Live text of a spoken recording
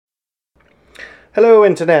Hello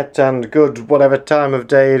Internet, and good whatever time of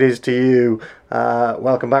day it is to you.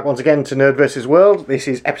 Welcome back once again to Nerd vs. World. This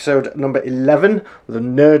is episode number 11, the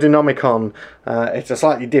Nerdonomicon. It's a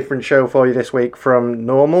slightly different show for you this week from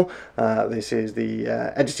normal. This is the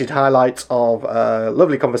edited highlights of a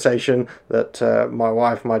lovely conversation that my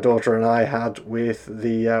wife, my daughter and I had with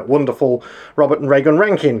the wonderful Robert and Raygun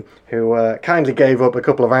Rankin, who kindly gave up a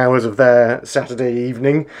couple of hours of their Saturday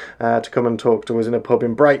evening to come and talk to us in a pub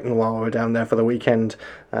in Brighton while we were down there for the weekend.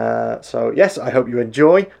 So yes, I hope you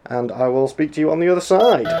enjoy, and I will speak to you on the other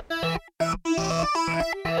side.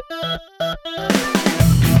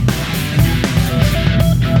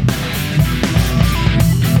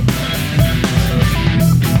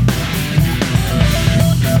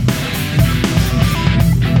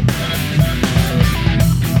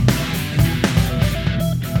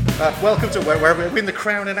 Welcome to we're in the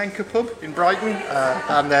Crown and Anchor pub in Brighton,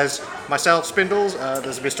 and there's myself, Spindles,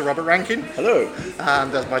 there's Mr. Robert Rankin. Hello.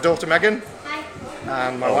 And there's my daughter Megan. Hi.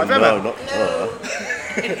 And my wife Emma. No, not her.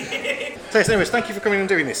 So anyways, thank you for coming and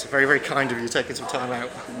doing this. Very, very kind of you taking some time out.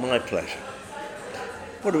 My pleasure.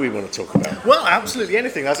 What do we want to talk about? Well, absolutely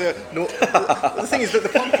anything. The thing is that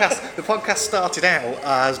the podcast started out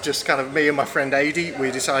as just kind of me and my friend Adi.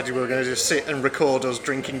 We decided we were going to just sit and record us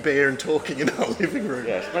drinking beer and talking in our living room.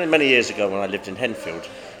 Yes, many years ago when I lived in Henfield,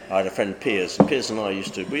 I had a friend Piers, and Piers and I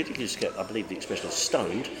used to get, I believe the expression is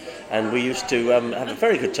stoned, and we used to have a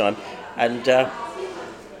very good time, and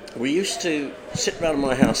we used to sit around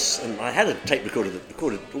my house, and I had a tape recorder that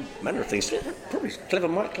recorded all manner of things. Probably a clever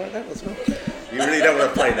mic like that as well. You really don't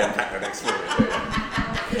want to play them back the next morning,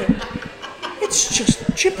 do you? It's just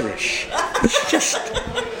gibberish. It's just...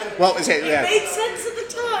 Well, is it? Yeah. It made sense at the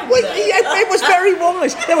time. Well, yeah, it was very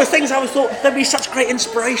wise. There were things I always thought there'd be such great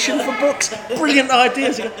inspiration for books, brilliant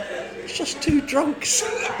ideas. It's just two drunks.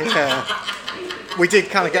 Yeah. We did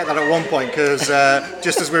kind of get that at one point because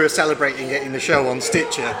just as we were celebrating getting the show on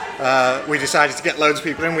Stitcher, we decided to get loads of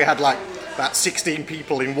people in. We had like about 16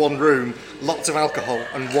 people in one room, lots of alcohol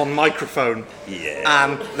and one microphone. Yeah.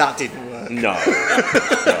 And that didn't work. No.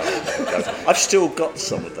 I've still got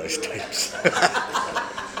some of those tapes.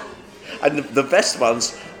 And the best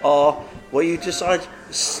ones are where you decide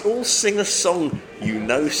all sing a song you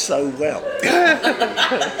know so well.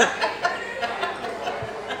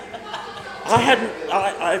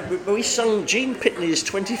 We sung Gene Pitney's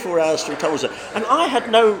 24 Hours from Tulsa, and I had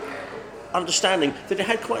no understanding that it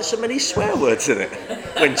had quite so many swear words in it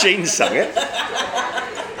when Gene sung it. Is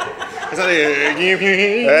that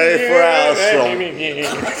 24 hours from...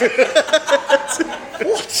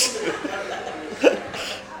 What?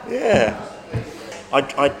 Yeah.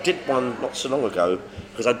 I did one not so long ago,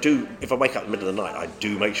 because I do, if I wake up in the middle of the night, I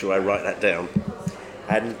do make sure I write that down.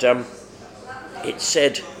 And it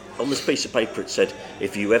said... On this piece of paper it said,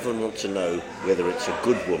 if you ever want to know whether it's a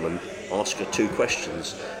good woman, ask her two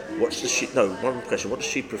questions. One question, what does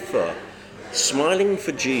she prefer? Smiling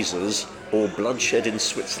for Jesus or bloodshed in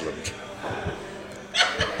Switzerland?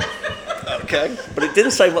 Okay. But it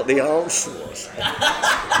didn't say what the answer was. You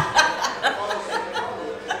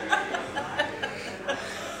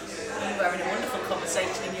were having a wonderful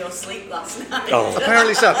conversation in your sleep last night. Oh.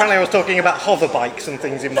 Apparently so. Apparently I was talking about hover bikes and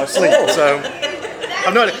things in my sleep, so...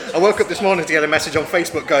 I woke up this morning to get a message on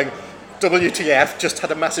Facebook going, WTF, just had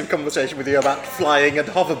a massive conversation with you about flying and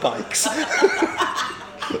hover bikes. That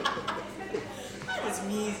was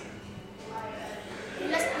amusing. You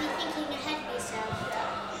must be thinking ahead of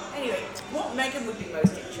yourself. Anyway, what Megan would be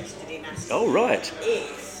most interested in asking Oh, right.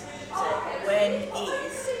 is, when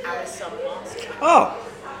is our son Master? Oh,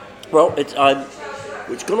 well, it's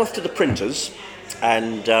gone off to the printers,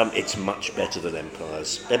 and it's much better than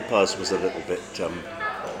Empires. Empires was a little bit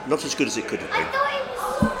not as good as it could have I been. thought it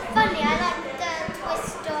was funny. I liked the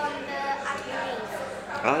twist on the Adam and Eve.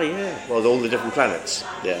 Ah, yeah. Well, all the different planets.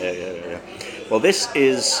 Yeah. Well, it's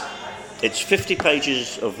 50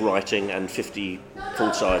 pages of writing and 50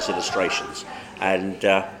 full-size illustrations, and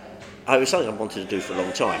it was something I wanted to do for a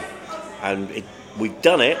long time. And we've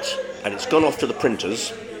done it, and it's gone off to the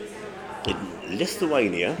printers in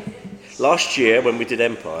Lithuania. Last year, when we did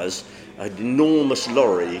Empires, an enormous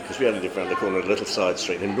lorry, because we only live around the corner of a little side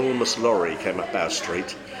street, an enormous lorry came up our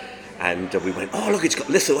street, and we went, oh look, it's got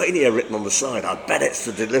Lithuania written on the side, I bet it's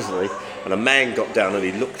the delivery. And a man got down and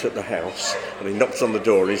he looked at the house, and he knocked on the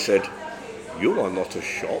door and he said, you are not a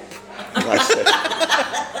shop? And I said,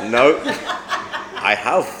 no, I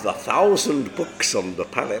have 1,000 books on the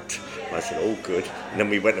pallet. And I said, oh good. And then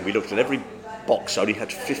we went and we looked, and every box only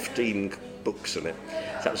had 15 books in it.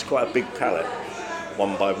 So that was quite a big pallet.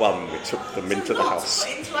 One by one, we took them into the house.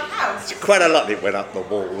 Into a house? Quite a lot, it went up the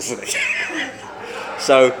walls.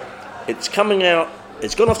 So It's coming out.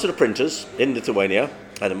 It's gone off to the printers in Lithuania,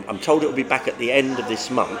 and I'm told it will be back at the end of this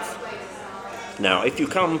month. Now, if you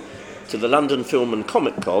come to the London Film and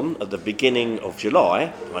Comic Con at the beginning of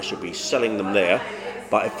July, I shall be selling them there.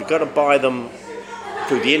 But if you've got to buy them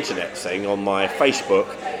through the internet thing on my Facebook,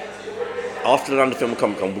 after the London Film and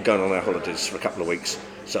Comic Con, we're going on our holidays for a couple of weeks.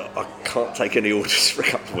 So I can't take any orders for a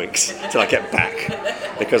couple of weeks till I get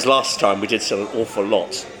back. Because last time we did sell an awful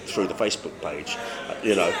lot through the Facebook page,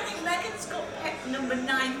 you know. Megan's got pet number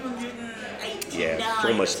 989. Yeah, it's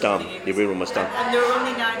almost done. Yeah, we're almost done. And there were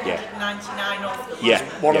only 999 of them. Yeah.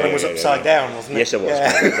 One of them was upside down, wasn't it? Yes, it was.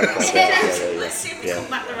 Yeah. Let's see if we come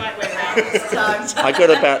back the right way around this time. I got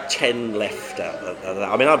about 10 left out of that.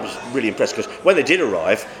 I mean, I was really impressed because when they did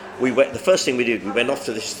arrive, the first thing we did, we went off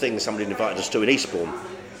to this thing somebody invited us to in Eastbourne,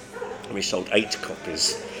 and we sold 8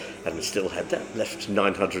 copies, and we still had that left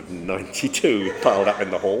 992 piled up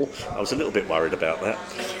in the hall. I was a little bit worried about that,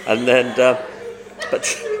 and then,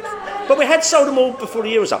 but we had sold them all before the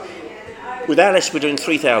year was up. With Alice, we're doing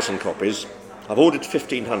 3,000 copies. I've ordered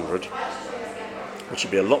 1,500, which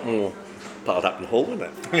should be a lot more piled up in the hall, isn't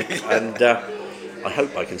it? And I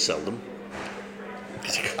hope I can sell them.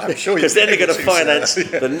 I'm sure you because then they're going to to, finance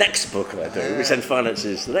yeah. the next book I do, which then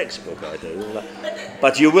finances the next book I do.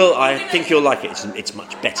 But you will, I think you'll like it. It's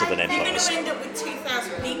much better than You're going Empires. to end up with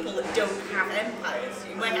 2,000 people that don't have empires.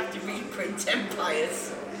 You might have to reprint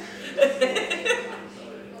empires.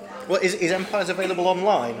 Well, is Empires available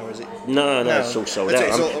online, or is it? No, it's all sold out.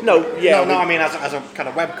 It's all- No, I mean as a kind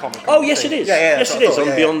of webcomic. Oh, yes, it is. Yeah, yes, that's it what I is thought, on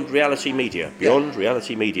yeah, Beyond Reality Media. Beyond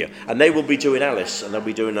Reality Media, and they will be doing Alice, and they'll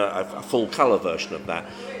be doing a full colour version of that.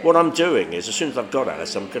 What I'm doing is, as soon as I've got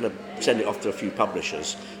Alice, I'm going to send it off to a few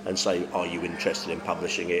publishers and say, "Are you interested in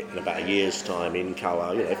publishing it in about a year's time in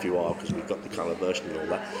colour? You know, if you are, because we've got the colour version and all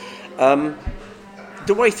that."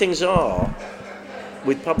 The way things are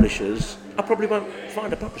with publishers, I probably won't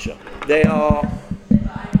find a publisher. They are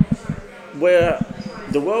where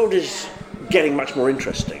the world is getting much more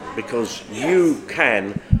interesting because you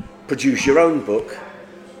can produce your own book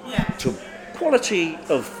Yeah. to quality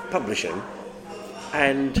of publishing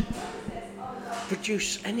and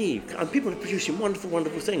produce and people are producing wonderful,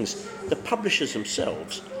 wonderful things. The publishers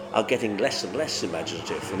themselves are getting less and less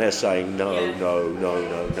imaginative, and they're saying no.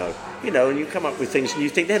 You know, and you come up with things and you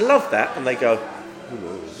think they'd love that, and they go,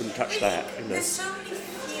 wouldn't touch that. You know. There's so many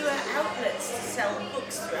fewer outlets to sell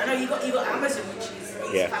books through. I know you got Amazon, which is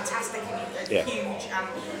fantastic and huge,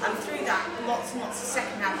 and through that, lots and lots of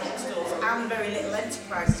second-hand bookstores and very little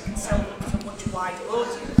enterprises can sell books to a much wider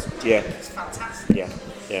audience, which is fantastic.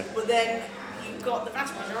 Yeah. But then you've got the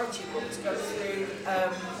vast majority of books go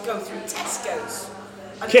through Tesco's.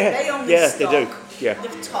 And they only stock they do. Yeah. the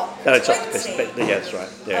top No, 20. that's right.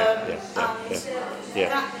 Yeah.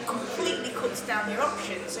 That completely cuts down your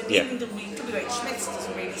options. And even WH Smith's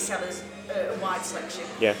doesn't really sell us a wide selection.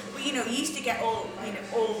 Yeah. But you used to get all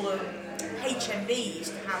HMV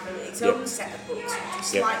used to have its own set of books, which was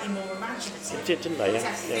slightly more imaginative. Didn't they? So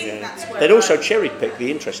I think that's where They'd also cherry-pick the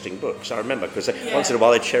interesting books, I remember, because once in a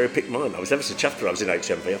while they'd cherry-pick mine. I was ever so chuffed when I was in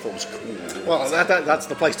HMV. I thought it was cool. Well, that's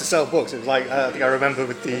the place to sell books. It was like, I think I remember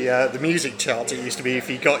with the music charts, it used to be if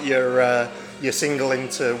you got your single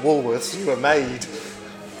into Woolworths, you were made.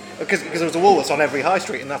 Because there was a Woolworths on every high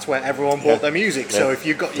street, and that's where everyone bought their music. So if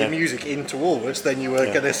you got your music into Woolworths, then you were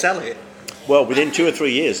going to sell it. Well, within 2 or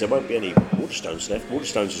 3 years, there won't be any Waterstones left.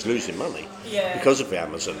 Waterstones is losing money because of the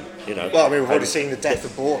Amazon, Well, I mean, we've already seen the death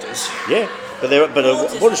of Borders. Yeah, but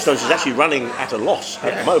Waterstones is actually running at a loss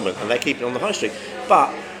at the moment, and they keep it on the high street.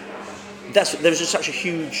 But there was just such a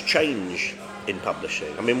huge change in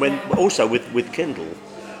publishing. I mean, also with Kindle,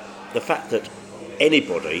 the fact that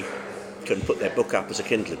anybody can put their book up as a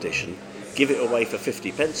Kindle edition, give it away for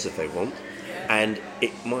 50 pence if they want, and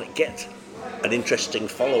it might get an interesting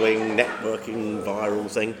following, networking, viral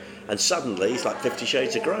thing, and suddenly it's like 50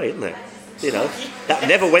 Shades of Grey, isn't it? That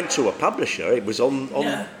never went to a publisher. It was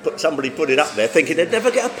somebody put it up there thinking they'd never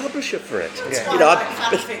get a publisher for it.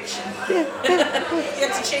 fan fiction. You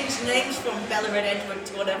had to change the names from Bella and Edward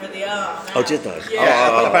to whatever they are. Oh, did they?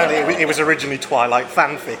 Yeah, apparently it was originally Twilight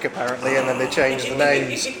fanfic, apparently, and then they changed the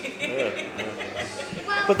names.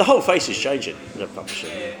 But the whole face is changing in publishing.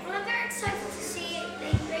 Well, I'm very excited to see it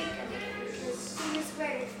being made again because he was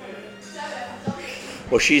very funny.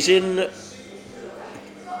 Well, she's in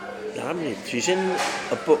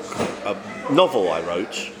a book, a novel I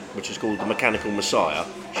wrote, which is called The Mechanical Messiah.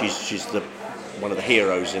 She's one of the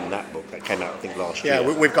heroes in that book that came out, I think, last year.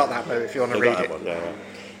 Yeah, we've got that book if you want to read it. One,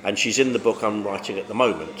 And she's in the book I'm writing at the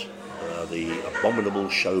moment, The Abominable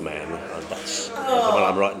Showman, and that's the one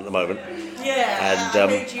I'm writing at the moment. Yeah, And I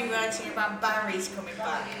heard you writing about Barry's coming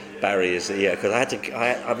back. Barry is, yeah, because I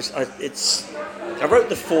wrote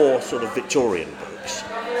the 4 sort of Victorian books,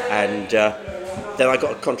 and then I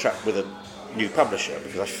got a contract with a new publisher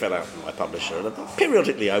because I fell out with my publisher, and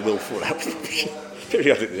periodically I will fall out with the publisher.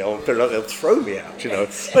 Periodically they'll throw me out, you know.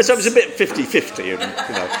 But so it was a bit 50-50, and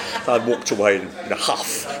you know, I walked away in a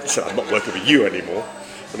huff, so I'm not working with you anymore.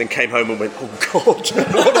 And then came home and went, oh God,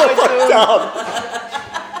 what have I done?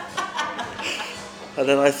 And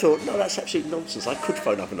then I thought, no, that's absolute nonsense. I could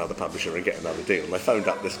phone up another publisher and get another deal. And I phoned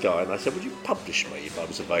up this guy and I said, would you publish me if I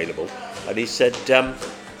was available? And he said,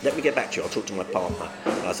 let me get back to you. I'll talk to my partner.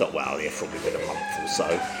 And I thought, well, yeah, probably been a month or so.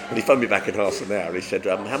 And he phoned me back in half an hour and he said,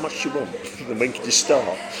 how much do you want? And when can you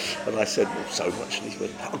start? And I said, well, so much. And he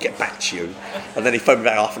went, I'll get back to you. And then he phoned me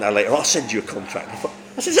back half an hour later, I'll send you a contract. I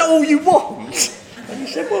said, is that all you want? And he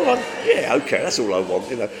said, well, yeah, okay, that's all I want,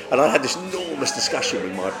 you know. And I had this enormous discussion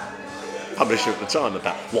with my publisher at the time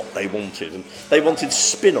about what they wanted, and they wanted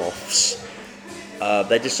spin-offs.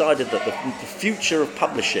 They decided that the future of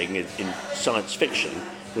publishing in science fiction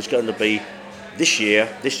was going to be this year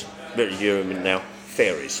I'm now,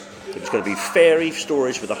 fairies. It was going to be fairy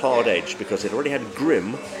stories with a hard edge because they'd already had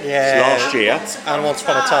Grimm last year. And Once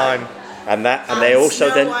Upon a Time. And they also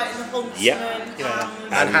Snow then... White and the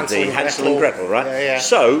Huntsman, And Hansel and Gretel, right? Yeah.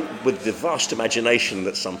 So, with the vast imagination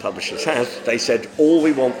that some publishers have, they said, all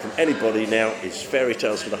we want from anybody now is fairy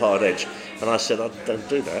tales with a hard edge. And I said, I don't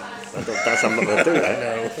do that. I'm not going to do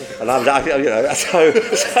that. No. And so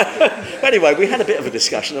anyway, we had a bit of a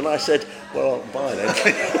discussion, and I said, well, I'll buy then.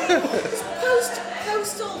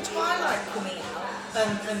 Post all Twilight coming out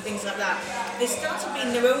and things like that, they started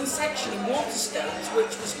being their own section in Waterstones,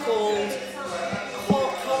 which was called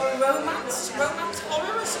horror romance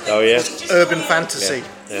horror or something. Oh, yeah. Urban fantasy.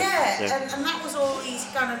 Yeah. And that was all these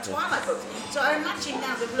kind of Twilight books. So I imagine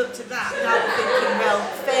now they've looked at that, now they're thinking, well,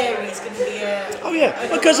 fairy's going to be a... Oh,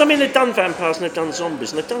 yeah, because, I mean, they've done vampires and they've done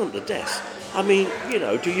zombies and they've done them to death. I mean, you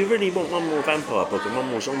know, do you really want one more vampire book and one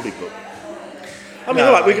more zombie book? I mean,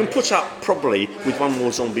 we can put up probably with one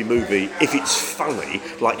more zombie movie if it's funny,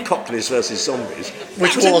 like Cockneys versus Zombies,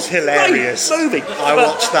 which was hilarious. Movie. I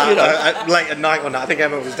watched that late at night one night. I think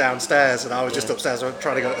Emma was downstairs and I was just upstairs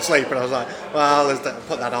trying to go to sleep, and I was like, well, let's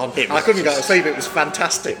put that on. I couldn't go to sleep. It was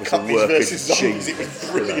fantastic. Cockneys versus Zombies. It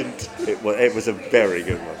was brilliant. It was a very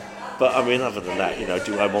good one. But I mean, other than that, you know,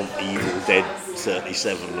 do I want Evil Dead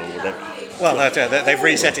 37 or whatever? Well, they've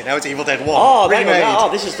reset it now. It's Evil Dead 1. Oh,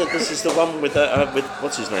 this is the one with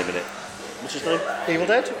what's his name in it? What's his name? Evil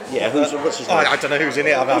Dead? Yeah. What's his name? I don't know who's in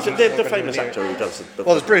it. The famous actor who does it.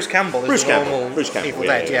 Well, there's Bruce Campbell. Bruce Campbell. Evil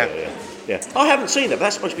Dead. Yeah. I haven't seen it, but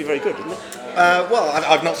that's supposed to be very good, isn't it? Well,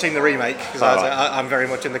 I've not seen the remake because I'm very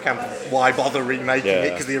much in the camp of why bother remaking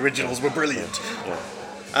it, because the originals were brilliant. Yeah.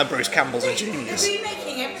 And Bruce Campbell's a genius. They're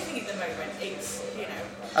remaking everything at the moment. It's, you know,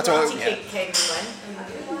 that's all. Kid came and went, and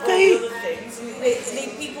all the other things. And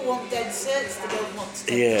people want dead certs. They don't want to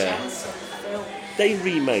take a chance on the film. They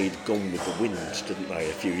remade Gone with the Wind, didn't they,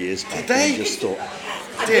 a few years back? Did they? I just thought,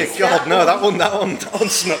 dear God, no, that one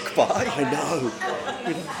snuck by. I know.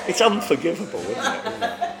 It's unforgivable, isn't it?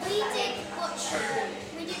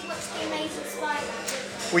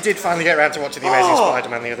 We did finally get around to watching The Amazing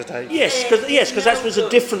Spider-Man the other day. Yes, because that was a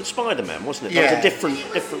different Spider-Man, wasn't it? That was a different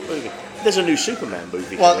movie. There's a new Superman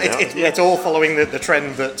movie. Well, it's all following the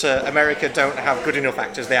trend that America don't have good enough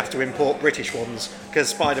actors. They have to import British ones because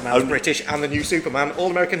Spider-Man's British, and the new Superman,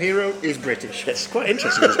 all-American hero, is British. That's quite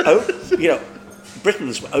interesting. You know,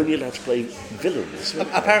 Britons were only allowed to play villains.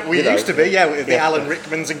 Apparently, we used to be, with the Alan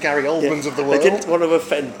Rickmans and Gary Oldmans of the world. They didn't want to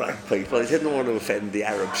offend black people. They didn't want to offend the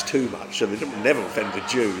Arabs too much, so they didn't never offend the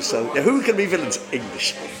Jews. So who can be villains?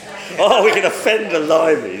 English. Oh, we can offend the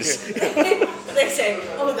Limeys. They say,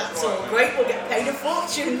 oh, that's all great, we'll get paid a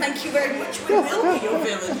fortune, thank you very much, we will be your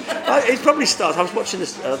villain. It probably starts, I was watching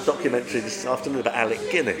this documentary this afternoon about Alec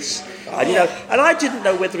Guinness, and and I didn't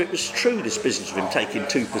know whether it was true, this business of him taking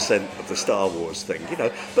 2% of the Star Wars thing,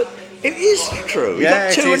 but it is true. He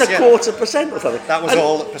got 2.25% or something. That was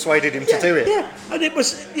all that persuaded him to do it. Yeah, and it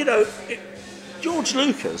was, George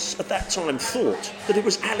Lucas at that time thought that it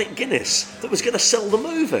was Alec Guinness that was going to sell the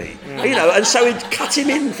movie, and so he'd cut him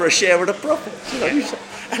in for a share of the profits.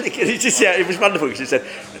 Alec Guinness, it was wonderful because he said,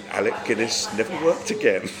 Alec Guinness never worked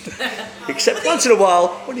again, except once in a while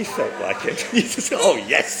when he felt like it. He just, oh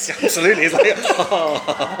yes, absolutely. It's like,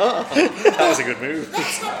 that was a good move.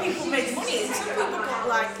 That's how people make money. Some people got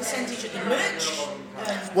like percentage of the merch.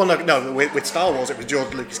 Well, no. With Star Wars, it was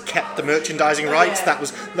George Lucas kept the merchandising rights. That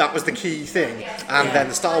was the key thing. And then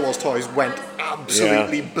the Star Wars toys went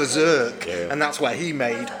absolutely berserk, and that's where he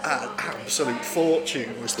made an absolute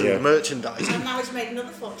fortune, was through the merchandising. And now he's made another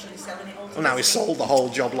fortune selling it all to Well, now he's sold the whole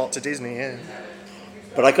job lot to Disney,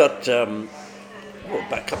 But I got,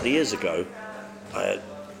 back a couple of years ago,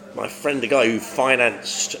 my friend, the guy who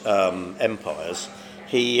financed Empires,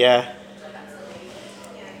 he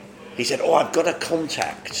said, I've got a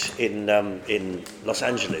contact in Los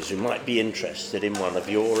Angeles who might be interested in one of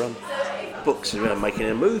your books and making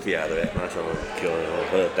a movie out of it. And I thought, God, I've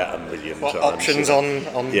heard that a million times. Options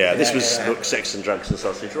on... Yeah, this was Sex and Drugs and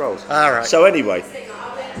Sausage Rolls. All right. So anyway,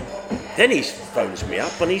 then he phones me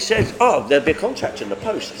up and he says, there'll be a contract in the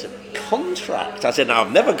post. I said, contract? I said, no,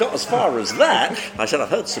 I've never got as far as that. I said, I've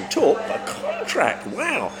heard some talk, but a contract,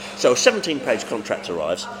 wow. So a 17-page contract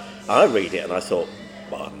arrives. I read it and I thought,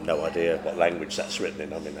 well, I have no idea what language that's written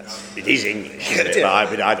in. I mean, it is English, isn't it?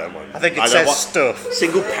 But I don't want. I think it says what stuff.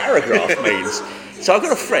 Single paragraph means. So I've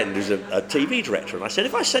got a friend who's a TV director, and I said,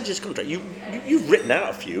 if I send you this contract, you've written out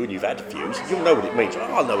a few and you've had a few, so you'll know what it means.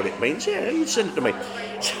 I'll know what it means. Yeah, you send it to me.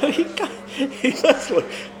 So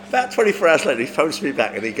about 24 hours later, he phones me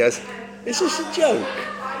back and he goes, "Is this a joke?"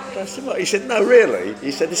 And I said, "What?" He said, "No, really."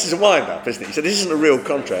 He said, "This is a wind-up, isn't it?" He said, "This isn't a real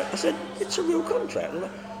contract." I said, "It's a real contract." I'm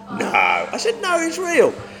like, "No." I said, "No, it's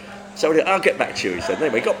real." So I'll get back to you, he said.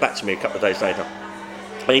 Anyway, he got back to me a couple of days later.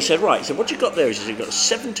 And he said, right, he said, what you got there is you've got a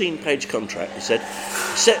 17-page contract. He said,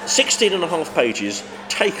 16 and a half pages,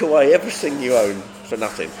 take away everything you own for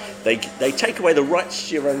nothing. They take away the rights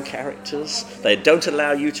to your own characters. They don't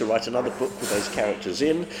allow you to write another book with those characters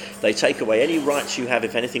in. They take away any rights you have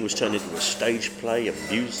if anything was turned into a stage play, a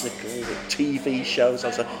musical, a TV show,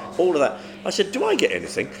 so all of that. I said, do I get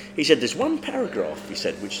anything? He said, there's one paragraph, he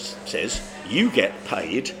said, which says, you get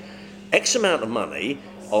paid X amount of money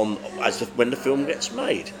when the film gets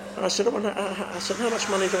made. And I said, how much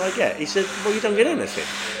money do I get? He said, well, you don't get anything.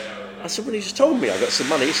 I said, well, he just told me I got some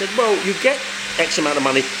money. He said, well, you get X amount of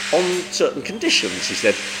money on certain conditions, he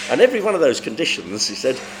said. And every one of those conditions, he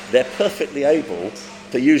said, they're perfectly able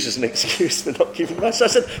to use as an excuse for not giving money. So I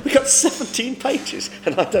said, we got 17 pages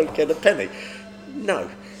and I don't get a penny. No.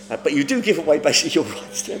 But you do give away basically your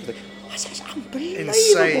rights to everything. I said, it's unbelievable.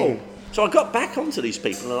 Insane. So I got back onto these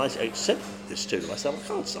people and I said this to them. I said, I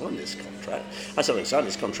can't sign this contract. I said, I can sign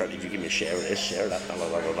this contract if you give me a share of this, share of that, blah, blah,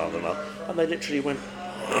 blah, blah, blah, blah. And they literally went,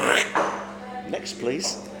 next,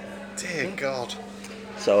 please. Dear God.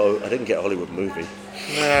 So I didn't get a Hollywood movie.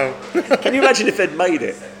 No. Can you imagine if they'd made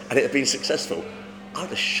it and it had been successful? I'd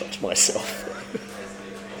have shot myself.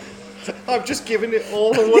 I've just given it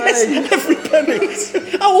all away. Yes, every penny.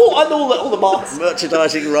 And all the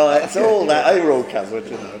merchandising rights, all that. They were all covered,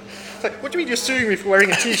 you know. Like, what do you mean you're suing me for wearing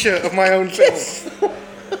a T-shirt of my own film?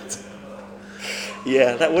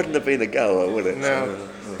 Yeah, that wouldn't have been a goer, would it? No.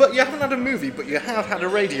 But you haven't had a movie, but you have had a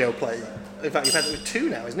radio play. In fact, you've had two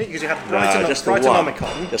now, isn't it? Because you had Brightonomicon.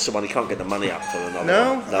 Just the one. You can't get the money up for another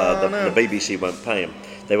no? one. No, the BBC won't pay him.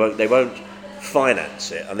 They won't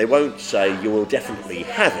finance it, and they won't say you will definitely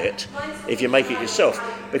have it if you make it yourself,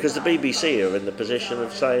 because the BBC are in the position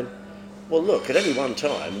of saying, well, look, at any one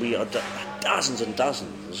time we are dozens and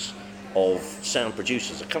dozens of sound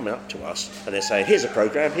producers are coming up to us and they're saying, here's a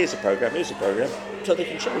programme, here's a programme, here's a programme, so they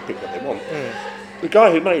can cherry pick what they want. The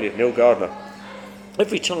guy who made it, Neil Gardner,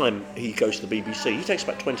 every time he goes to the BBC, he takes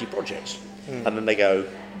about 20 projects, and then they go,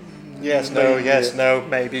 yes, no,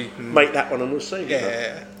 maybe. Make that one and we'll see. Yeah.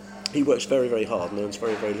 You know? He works very, very hard and earns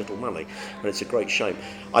very, very little money, and it's a great shame.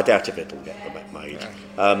 I doubt if it'll get made.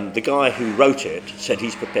 The guy who wrote it said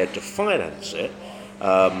he's prepared to finance it,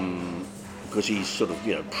 because he's sort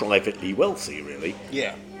of, privately wealthy, really.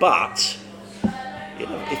 Yeah. But,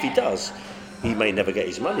 if he does, he may never get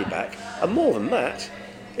his money back. And more than that,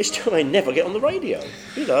 he still may never get on the radio,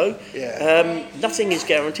 Yeah. Nothing is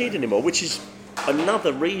guaranteed anymore, which is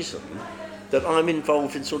another reason that I'm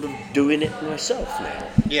involved in sort of doing it myself now.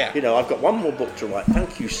 Yeah. I've got one more book to write.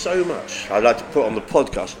 Thank you so much. I'd like to put on the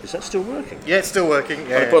podcast. Is that still working? Yeah, it's still working.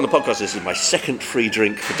 Yeah. I'll put on the podcast. This is my second free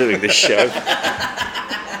drink for doing this show.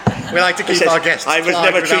 We like to keep our guests. I was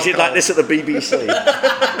never treated like this at the BBC.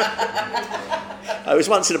 I was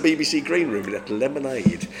once in a BBC green room with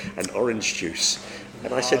lemonade and orange juice.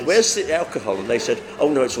 And I said, where's the alcohol? And they said, oh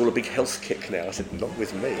no, it's all a big health kick now. I said, not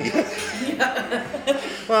with me.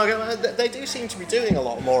 Well, they do seem to be doing a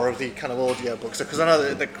lot more of the kind of audio books, because I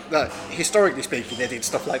know that historically speaking, they did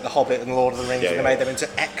stuff like The Hobbit and Lord of the Rings, and they made them into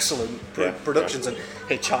excellent productions, and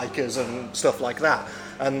Hitchhikers and stuff like that.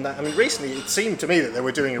 And I mean, recently it seemed to me that they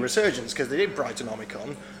were doing a resurgence, because they did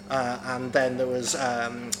Brightonomicon, and then there was...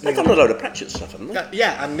 They've done a load of Pratchett stuff, haven't they?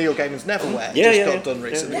 Yeah, and Neil Gaiman's Neverwhere got done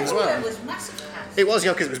recently as well. Neverwhere was massive. It was,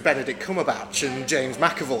 because it was Benedict Cumberbatch and James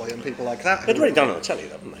McAvoy and people like that. They'd already done it on telly,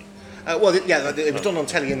 haven't they? It was done on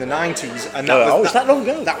telly in the 90s. And was that long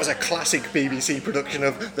ago? That was a classic BBC production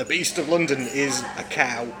of The Beast of London is a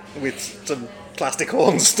cow with some plastic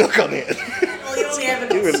horns stuck on it. Well, you only ever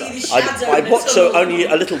got to see the shadow. I watched only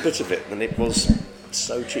a little bit of it, and it was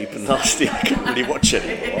so cheap and nasty I couldn't really watch it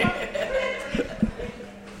anymore.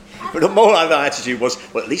 But the more my attitude was,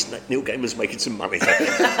 well, at least Neil Gaiman's making some money.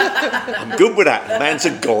 I'm good with that. The man's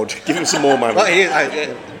a god. Give him some more money.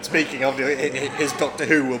 Well, speaking of, his Doctor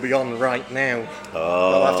Who will be on right now.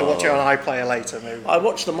 I'll have to watch it on iPlayer later, maybe. I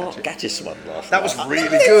watched the Mark Gatiss one last That night. was really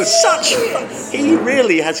good. Such fun. He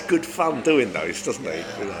really has good fun doing those, doesn't he?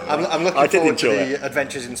 I'm looking forward to the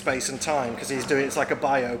Adventures in Space and Time, because it's like a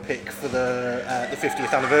biopic for the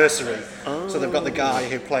 50th anniversary. So they've got the guy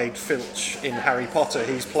who played Filch in Harry Potter.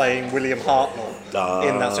 He's playing William Hartnell,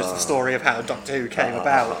 and that's just the story of how Doctor Who came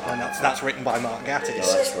about, and that's written by Mark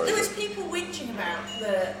Gatiss. There was people whinging about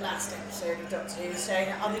the last episode of Doctor Who,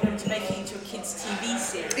 saying, are they going to make it into a kids' TV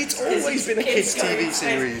series? It's always been a kids' TV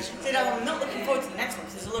series. Said, I'm not looking forward to the next one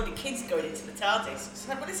because there's a load of kids going into the TARDIS. It's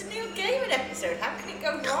like, well, it's a Neil Gaiman episode. How can it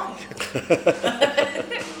go wrong?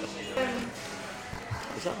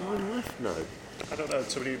 Is that my wife? No. I don't know,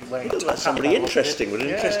 somebody wearing It looked like somebody interesting with an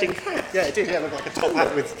interesting hat. Yeah, it did. Yeah, it looked like a top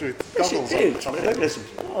hat with goggles Yes, it on.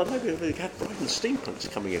 did. Maybe we had Brighton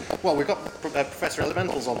Steampunks coming in. Well, we've got Professor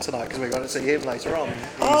Elementals on tonight because we're going to see him later on.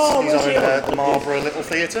 He's is on he at the Marlborough Little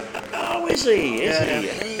Theatre. Oh, is he? Is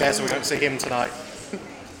he? Yeah, so we're going to see him tonight.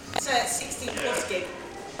 It's a 16 plus gig.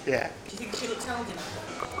 Yeah. Do you think she looks old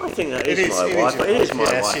enough? I think that It is is- my it wife. is It your is wife. my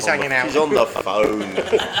Yes, wife. she's hanging out. She's on the phone.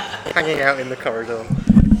 Hanging out in the corridor.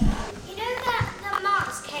 You know that the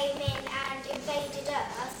Mars came in and invaded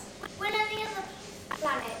Earth? When are the other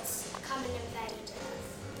planets come and invade Earth?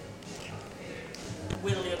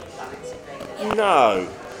 Will the other planets invade Earth?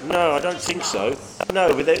 No, I don't think so.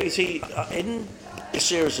 No, but you see, in the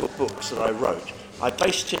series of books that I wrote, I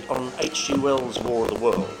based it on H.G. Wells' War of the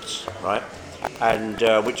Worlds, right? And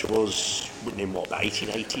which was written in what,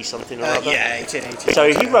 1880 something or other? Yeah, 1880.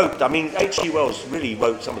 So he wrote, H.G. Wells really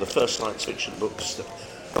wrote some of the first science fiction books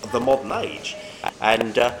of the modern age.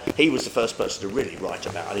 And he was the first person to really write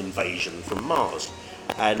about an invasion from Mars.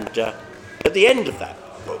 And at the end of that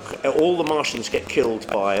book, all the Martians get killed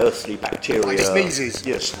by earthly bacteria. Like sneezes.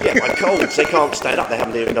 Yes, yeah, by colds. They can't stand up, they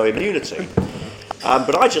have no immunity.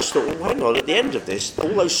 But I just thought, well, hang on, at the end of this,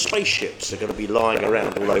 all those spaceships are going to be lying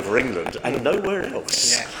around all over England and nowhere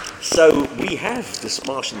else. Yeah. So we have this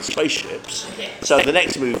Martian spaceships. So the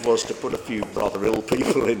next move was to put a few rather ill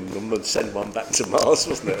people in them and send one back to Mars,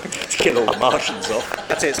 wasn't it? To kill all the Martians off.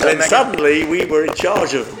 That's it. So And then suddenly we were in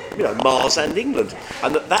charge of, Mars and England.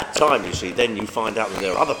 And at that time, you see, then you find out that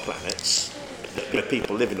there are other planets that there are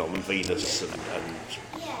people living on, Venus and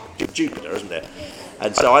Jupiter, isn't there?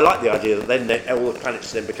 And so I like the idea that then all the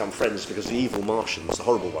planets then become friends because the evil Martians, the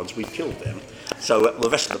horrible ones, we've killed them. So the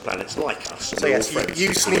rest of the planets like us. So yes,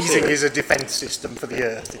 you sneezing is a defence system for the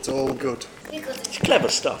Earth. It's all good. It's clever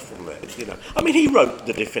stuff, isn't it? He wrote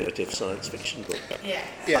the definitive science fiction book.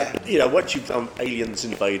 Yeah. Once you've done aliens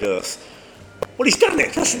invade Earth, well, he's done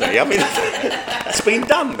it, hasn't he? That's been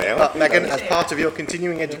done now. But Megan, as part of your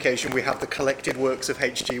continuing education, we have the collected works of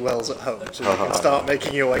H.G. Wells at home, so you can start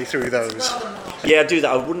making your way through those. Yeah, do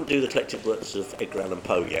that. I wouldn't do the collected works of Edgar Allan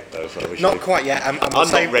Poe yet, though. So Not quite yet. I'm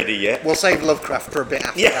not ready yet. We'll save Lovecraft for a bit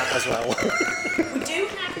after that as well.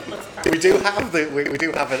 We do have We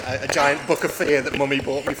do have a giant book of fear that Mummy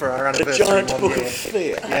bought me for our A anniversary giant one book year. of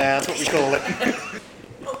fear. Yeah, that's what we call it.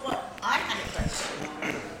 Well, I had a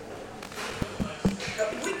question.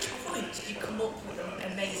 At which point did you come up with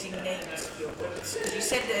amazing names for your books? Because you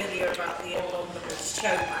said earlier about the Abominable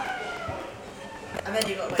Showman. And then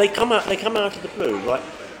you got They come out of the blue, right?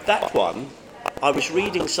 That one, I was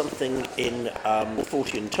reading something in the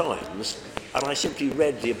Fortean Times, and I simply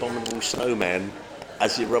read The Abominable Snowman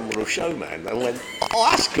as The Abominable Showman, and went, oh,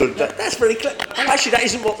 that's good, that's very clever. Oh, actually, that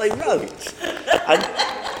isn't what they wrote.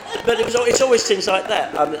 But it's always things like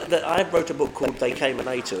that. I wrote a book called They Came and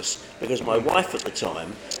Ate Us, because my wife at the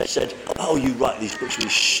time said, oh, you write these books with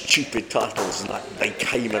these stupid titles, and like, They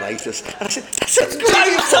Came and Ate Us. And I said, that's a great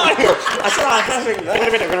title! I said, Wait a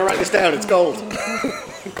minute, I'm going to write this down, it's gold. So I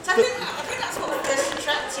think that's what first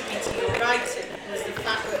attracted me to your writing, was the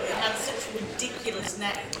fact that it had such ridiculous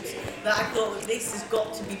names that I thought that this has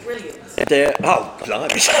got to be brilliant. Oh,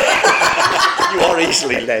 blimey. You are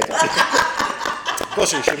easily led. Of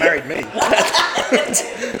course, she married me.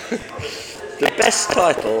 The best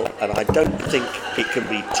title, and I don't think it can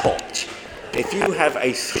be topped, if you have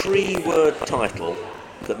a 3-word title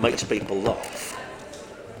that makes people laugh,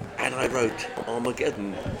 and I wrote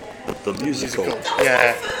Armageddon, the musical.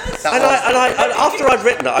 Yeah. And after I'd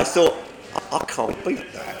written it, I thought, I can't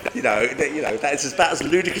beat that. You know, that's about as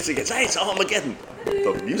ludicrous as it gets. Hey, it's Armageddon,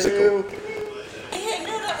 the musical. Yeah,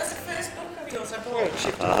 no, that was the first book of yours I bought.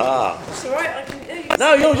 Ah. It's all right. I can.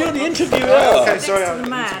 No, you're the interviewer. Okay, sorry, Next to I'm the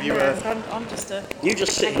man. interviewer. I'm just a. You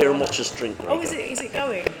just sit here and watch us drink. Oh, is it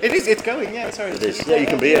going? It is. It's going. Yeah. Sorry. It is. Yeah, you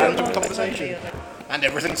can be here. Random conversation. And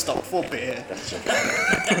everything stopped for beer.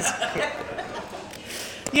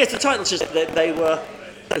 Yes, the titles just they were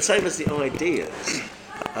the same as the ideas.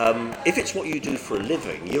 If it's what you do for a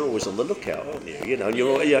living, you're always on the lookout, aren't you? You know,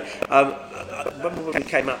 I remember when we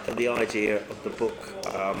came up with the idea of the book,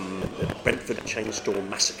 Brentford Chainsaw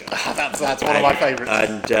Massacre. That's one of my favourites.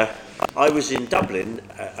 And I was in Dublin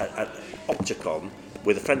at Opticon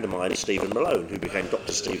with a friend of mine, Stephen Malone, who became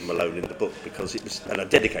Dr. Stephen Malone in the book because it was, and I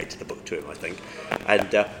dedicated the book to him, I think. And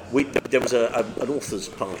there was an author's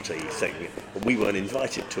party thing, and we weren't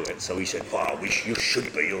invited to it. So he said, "Wow, you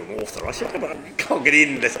should be. You're an author." I said, "Come on, you can't get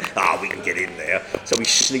in." We can get in there. So we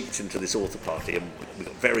sneaked into this author party, and we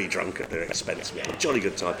got very drunk at their expense. We had a jolly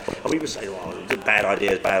good time, and we were saying, "Oh, bad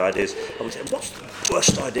ideas." And we said, "What's the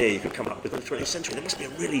worst idea you could come up with in the 20th century? There must be a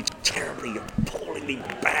really terribly, appallingly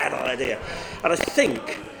bad idea." And I think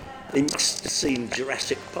he must have seen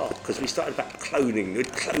Jurassic Park, because we started about cloning.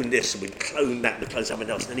 We'd clone this and we'd clone that and we'd clone something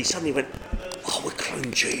else. And then he suddenly went, "Oh, we'd clone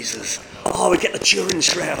Jesus. Oh, we'd get the Turin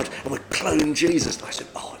Shroud and we'd clone Jesus." And I said,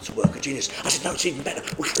 "Oh, it's a work of genius." I said, "No, it's even better.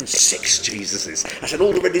 We'll clone 6 Jesuses." I said,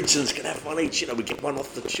 "All the religions can have one each. You know, we get one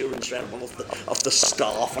off the Turin Shroud, one off the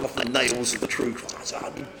staff, one off the nails of the true cross." I said, "Oh,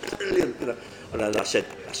 that'd be brilliant." You know. And then I said,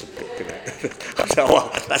 "That's a book, isn't it?" I said, "Oh, well,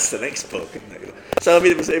 that's the next book, isn't it?" So I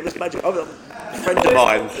mean, it was magic. A friend of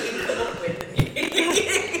mine.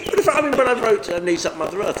 I mean, when I wrote Knees Up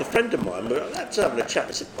Mother Earth, a friend of mine, we were having a chat,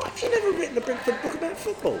 I said, "Why have you never written a Brentford book about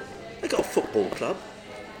football? They got a football club."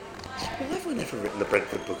 I said, "Well, have I never written a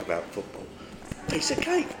Brentford book about football?" Piece of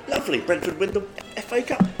cake. Lovely. Brentford win the FA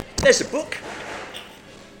Cup. There's a book.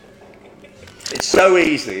 It's so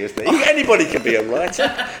easy, isn't it? Anybody can be a writer.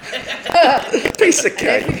 Piece of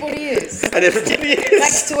cake. Everybody is. And everybody is.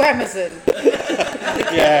 Thanks to Amazon.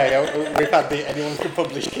 Yeah, we've had anyone can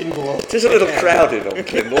publish Kindle. Just a little crowded on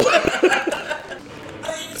Kindle. I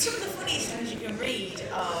mean, some of the funniest things you can read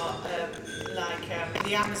are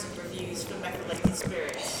the Amazon reviews for Methylated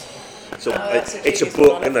Spirits. So that's a it's a genius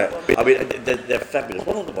book, one, isn't that it? I mean, they're fabulous.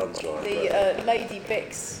 What are the ones like? The Lady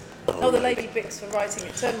Bix. The Lady Bix for writing.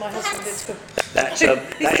 It turned my husband into That He that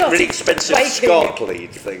started really expensive baking. scarf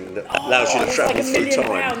lead thing that allows you to it's travel like through £1 million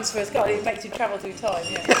time. for a scarf. It makes you travel through time,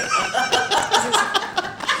 yeah.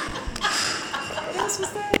 What else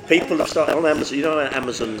was there? People have started on Amazon. You know,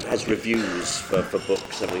 Amazon has reviews for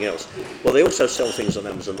books and everything else. Well, they also sell things on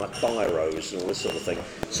Amazon like biros and all this sort of thing.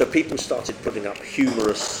 So people started putting up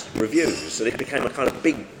humorous reviews, and it became a kind of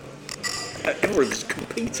big. Everyone was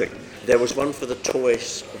competing. There was one for the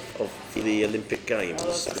toys of the Olympic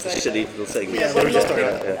Games, the silly little thing. Yeah, we were just talking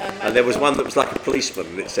about Yeah. And there was one that was like a policeman,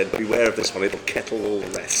 and it said, "Beware of this one; it'll kettle all the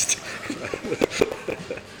rest."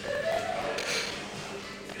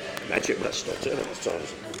 Magic must stop doing it at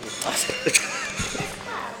times.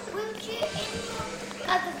 Will you, in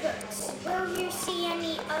other books, will you see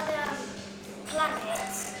any other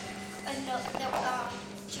planets that are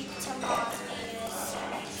Jupiter, Mars, Venus,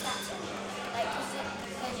 Saturn? Like, is it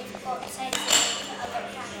because you've got, say, other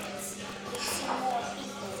planets, will you see more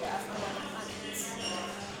people that are from other planets?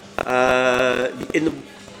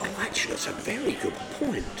 Actually, that's a very good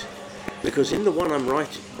point. Because in the one I'm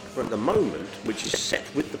writing at the moment, which is set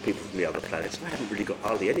with the people from the other planets, I haven't really got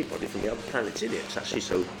hardly anybody from the other planets in it. It's actually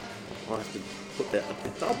so I have to put that.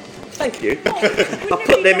 Thank you. I'll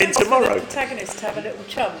put them in tomorrow. The protagonist to have a little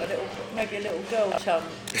chum, maybe a little girl chum.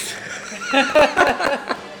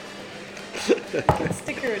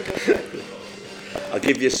 Stick her into a book. I'll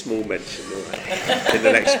give you a small mention in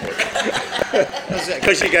the next book.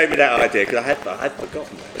 Because you gave me that idea, because I had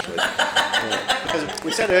forgotten actually. Because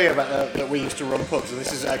we said earlier about that we used to run pubs, and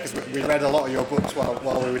this is because we read a lot of your books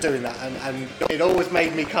while we were doing that, and it always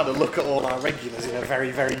made me kind of look at all our regulars in a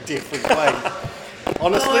very, very different way.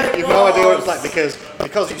 Honestly, you've no idea what it's like,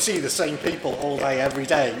 because you see the same people all day, every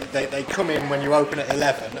day. They come in when you open at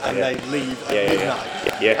 11 and they leave at midnight.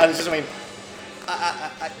 Yeah. And it's just, I mean,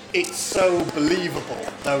 it's so believable,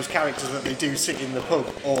 those characters that they do sit in the pub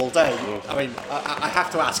all day. I mean, I have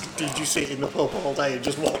to ask, did you sit in the pub all day and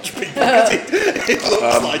just watch people? Because it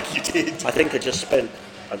looks like you did. I think I just spent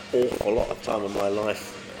an awful lot of time of my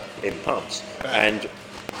life in pubs. And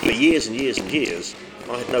for years and years and years,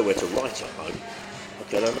 I had nowhere to write at home.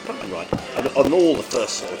 go down the pub and write. And all the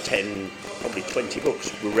first sort of 10, probably 20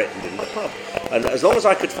 books were written in the pub. And as long as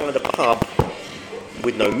I could find a pub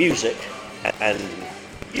with no music, and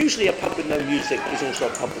usually a pub with no music is also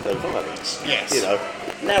a pub with no violence. Yes. You know,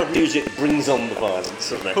 now music brings on the violence,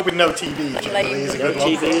 doesn't it? Pub with no TV generally is a No good one.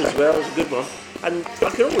 TV as well is a good one. And I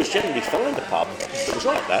could always generally find a pub that was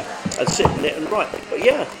like that and sit in it and write. But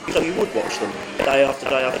yeah, so you would watch them day after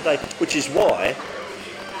day after day, which is why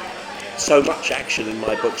so much action in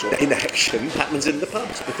my books, or inaction, happens in the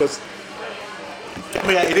pubs, because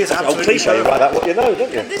Well, yeah, it is old absolutely cliche true. about that, what you know,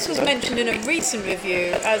 don't you? And this was mentioned in a recent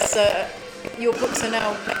review as your books are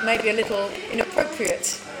now maybe a little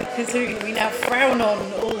inappropriate, considering we now frown on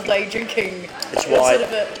all-day drinking. It's why. Sort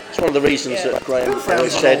of It's one of the reasons that Graham Frowns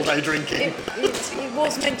always on said. all-day drinking. it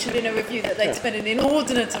was mentioned in a review that they'd spend an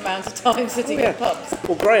inordinate amount of time sitting in pubs.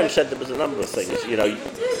 Well, Graham said there was a number of things, you know,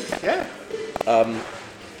 Yeah.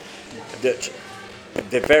 that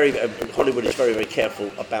they're very. Hollywood is very, very careful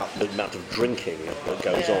about the amount of drinking that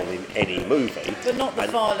goes on in any movie. But not the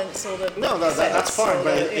violence or the... No, that's sex fine, or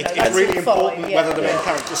but the, it's that's really all fine, important yeah. whether the main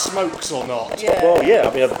character smokes or not. Yeah. Well, yeah,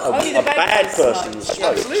 I mean, Only a the bad bad guys person smoke.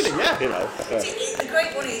 smokes. Absolutely, yeah. You know. The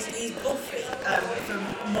great one is Buffy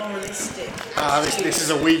from Moralistic. This is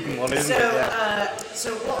a Whedon one, isn't So, it? Yeah.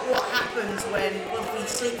 so what happens when Buffy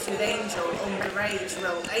sleeps with Angel underage?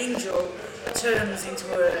 Well, Angel turns into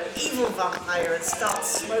an evil vampire and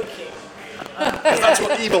starts smoking. That's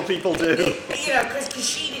what evil people do. You know, because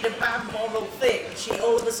she did a bad moral thing.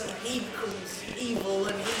 All of a sudden he becomes evil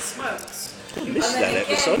and he smokes. I missed And then that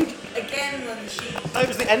episode. Again, when she... It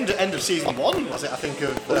was the end of season 1, was it? I think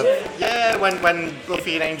of yeah, when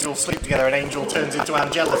Buffy and Angel sleep together and Angel turns into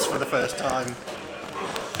Angelus for the first time.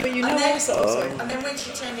 But you know And then, also... and then when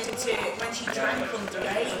she turned into, when she drank underage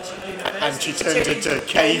at university, And she turned into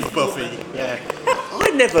Cave Buffy. Yeah.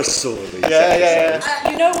 I never saw these. Yeah.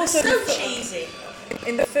 You know also so the- cheesy.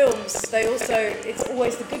 in the films, they also... It's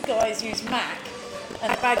always the good guys use Mac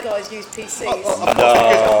and the bad guys use PCs.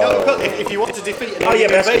 Because if you want to defeat an alien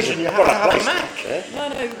but that's invasion, you have to have a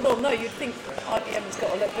Mac. No, you'd think IBM's got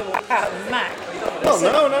a little bit more power than Mac. Well,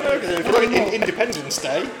 no, because if you look at Independence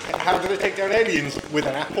Day, how do they take down aliens? With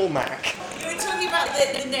an Apple Mac. You were talking about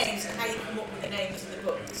the names and how you come up with the names in the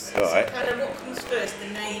books. Right. So kind of what comes first, the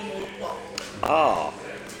name or the plot? Ah,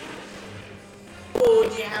 Or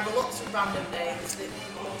do you have lots of random names that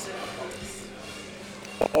you want to books?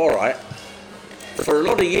 all right. For a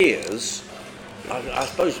lot of years, I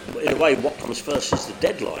suppose in a way what comes first is the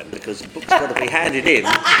deadline, because the book's got to be handed in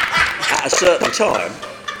at a certain time.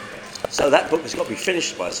 So that book has got to be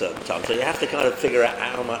finished by a certain time. So you have to kind of figure out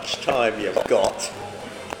how much time you've got.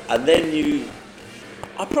 And then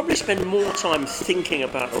I probably spend more time thinking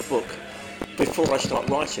about a book before I start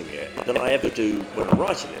writing it than I ever do when I'm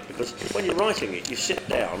writing it. Because when you're writing it, you sit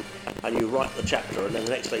down and you write the chapter, and then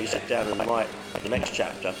the next day you sit down and write the next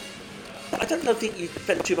chapter. I don't think you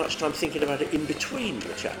spend too much time thinking about it in between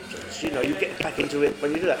the chapters. You know, you get back into it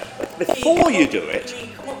when you do that. But before you do it,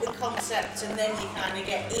 You come up with concepts and then you kind of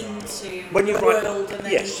get into when you the write, world and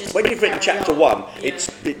then yes, you just when you've written carry chapter on. one, Yeah.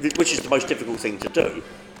 which is the most difficult thing to do.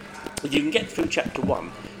 If you can get through chapter one,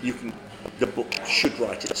 the book should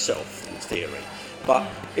write itself in theory. But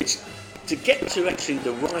it's to get to actually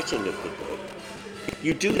the writing of the book,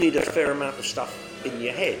 you do need a fair amount of stuff in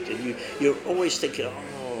your head, and you're always thinking,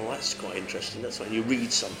 oh, that's quite interesting. That's when you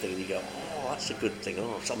read something and you go, oh, that's a good thing.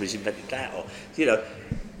 Oh, somebody's invented that, or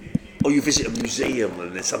or you visit a museum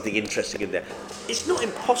and there's something interesting in there. It's not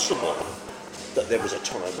impossible that there was a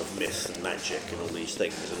time of myth and magic and all these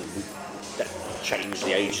things, and that changed,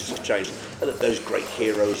 the ages have changed, and that those great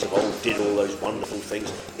heroes of old did all those wonderful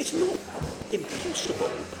things. It's not impossible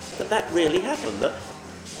that really happened.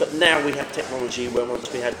 But now we have technology where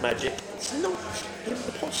once we had magic, it's not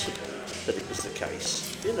impossible that it was the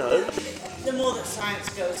case, you know. The more that science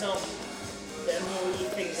goes on, the more you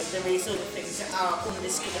think that there is other things that are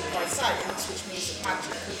undiscovered by science, which means that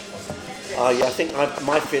magic could possibly exist. Yeah, I think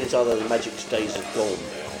my feelings are that the magic days are gone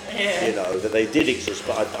now. Yeah. You know, that they did exist,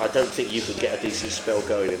 but I don't think you could get a decent spell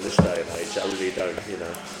going in this day and age. I really don't, you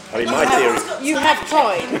know. I mean, my theory... You have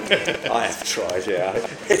tried. I have tried, yeah.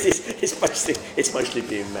 It's mostly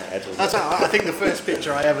being mad. I think the first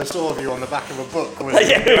picture I ever saw of you on the back of a book was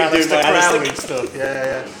Yeah, you were doing Aleister my Aleister Crowley stuff.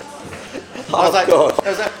 Yeah. God. I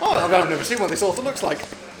was like, I've never seen what this author looks like.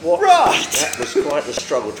 Right! That was quite the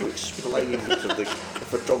struggle to explain to the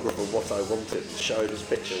photographer what I wanted and show him this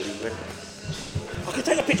picture. I could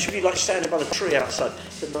take a picture of you like standing by the tree outside. I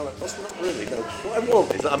said, no, that's not really. No, what I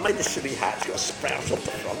want is that I made this silly hat, it's got a sprout on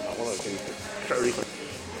the front, like one of those things.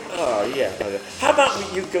 Oh yeah. How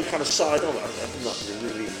about you go kind of side on? I'm not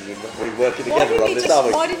really working Why together on didn't, this, are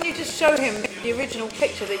we? why didn't you just show him the original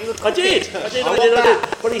picture that you were I did. copying?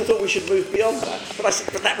 But he thought we should move beyond that. But I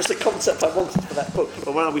said, but that was the concept I wanted for that book.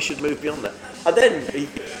 But well, we should move beyond that. And then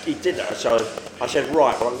he did that. So I said,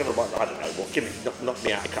 right, well, I'm going to write, I don't know, well, knock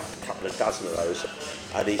me out a couple of dozen of those.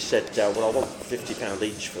 And he said, well, I want £50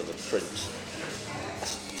 each for the prints.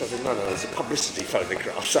 I said, no, it's a publicity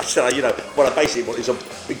photograph. So I said, you know, what I basically want is a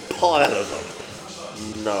big pile of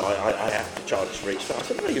them. No, I have to charge for each. I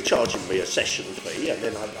said, no, you're charging me a session fee. And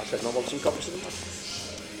then I said, I want some copies of them.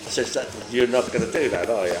 I said, you're not going to do that,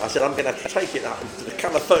 are you? I said, I'm going to take it up to the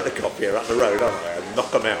colour photocopier up the road, aren't I, and knock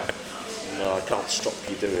them out. No, I can't stop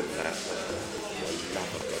you doing that.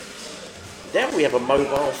 Now we have a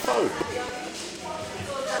mobile phone.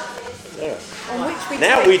 Yeah. On which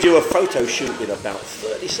Now we do a photo shoot in about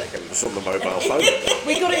 30 seconds on the mobile phone.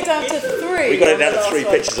 We got it down to 3. We got it on down the to last 3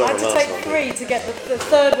 one. pictures on I the had to last take one. 3 to get the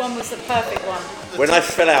third one was the perfect one. When I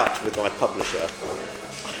fell out with my publisher,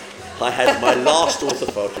 I had my last author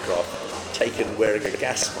photograph taken wearing a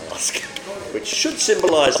gas mask, which should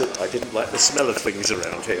symbolise that I didn't like the smell of things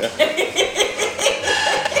around here.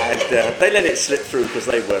 And they let it slip through because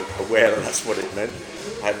they weren't aware that that's what it meant.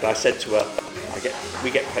 And I said to her, we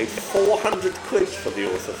get paid 400 quid for the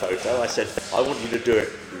author photo. I said, I want you to do it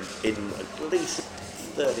in at least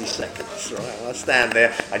 30 seconds, right? I stand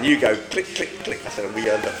there and you go click, click, click. I said, and we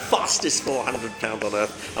earn the fastest £400 on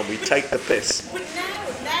earth and we take the piss. But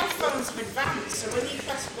now phones have advanced, so when you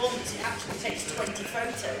press once, it actually takes 20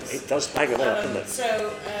 photos. It does bang them out, doesn't it?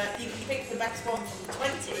 So you can pick the best one from the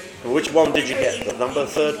 20. And which one did you get? The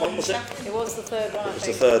third one, was it? It was the third one, I It was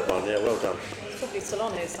the think. third one, yeah, well done. It's probably still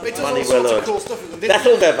on here It somewhere. does Money all well sorts of earned. cool stuff.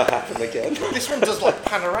 That'll never happen again. This one does like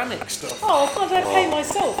panoramic stuff. Oh, can't I pay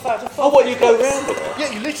myself out of 4 Oh, what, you go round with it?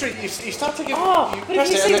 Yeah, you literally you start to give. Oh, you but press have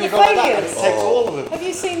you it seen and then the you go like that, and it failures? takes all of them. Have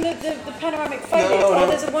you seen the panoramic failures? No, no. Oh,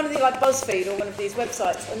 there's one of the like BuzzFeed or one of these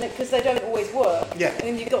websites, and because they don't always work. Yeah. And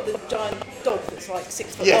then you've got the giant dog that's like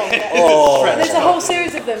 6 foot Yeah. long. Oh. And there's a whole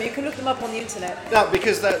series of them. You can look them up on the internet. No,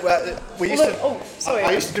 because we used to. Oh, sorry.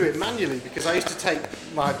 I used to do it manually because I used to take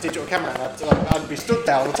my digital camera and I'd be stood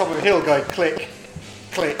there on the top of a hill going click,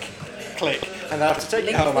 click, click, and I'd have to take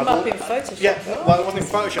Link it home. them I'd up lo- in Photoshop. Yeah, well, it wasn't in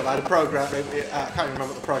Photoshop. I had a program. I can't even remember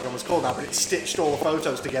what the program was called now, but it stitched all the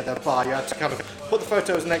photos together by you had to kind of put the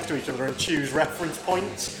photos next to each other and choose reference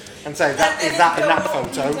points and say that is that in that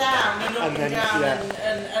photo. And then,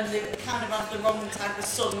 yeah. and they kind of have the wrong type of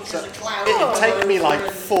sun because the cloud. It'd take me like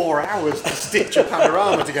 4 hours to stitch a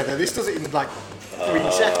panorama together. This does it in like 3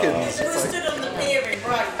 seconds. So we It's like, stood on the pier in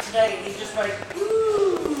Brighton today and he just went,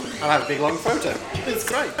 ooh. I'll have a big long photo. It's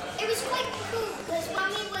great. It was quite cool because when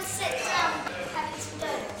we were sitting down having some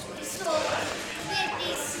donuts, we saw there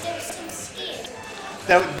was some skiers.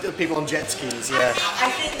 There were people on jet skis, yeah.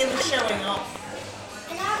 I think they were showing off.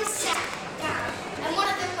 And I was sat down, and one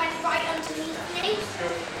of them went right underneath me.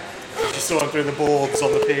 You saw them through the boards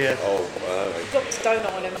on the pier. Oh, wow. Dropped a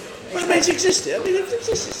donut on him. Well, it's existed. I mean, it's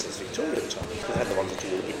existed since Victorian times. They had the ones that do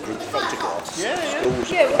all the big group photographs. Yeah, yeah.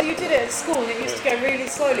 Schools. Yeah, well, you did it at school, and it used to go really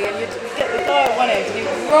slowly, and you'd get the guy at one end, and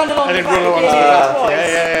you'd run along And the then back run along of to the the end back. twice.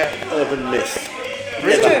 Yeah. Urban myth.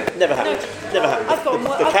 It's true. Never happened. Never happened. I've got one.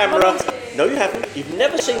 The My camera. mum's- No, you haven't. You've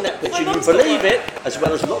never seen that picture. My You mum's got believe one. it, as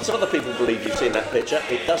well as lots of other people believe you've seen that picture.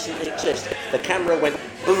 It doesn't exist. The camera went,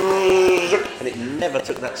 and it never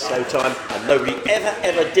took that slow time, and nobody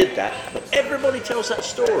ever did that. But everybody tells that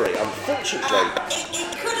story, unfortunately.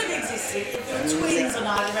 It could have existed if there were twins on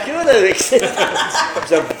either end. Good at existence. It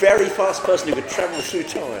was a very fast person who could travel through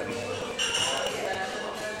time.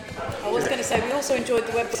 I was going to say, we also enjoyed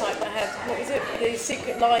the website that had, what was it? The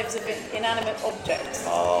Secret Lives of Inanimate Objects.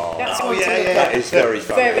 Oh, that's one to look That at. is very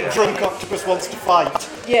funny. Very Drunk octopus wants to fight.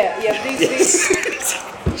 Yeah. These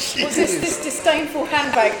was this disdainful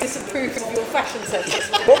handbag disapproves of your fashion sense?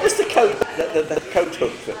 What was the coat, the coat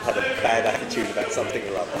hook that had a bad attitude about something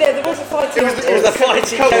or other? Yeah, there was a fighting. It was It was a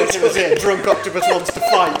fighting coat It was hook. it. Drunk octopus wants to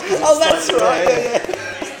fight. Oh, that's right.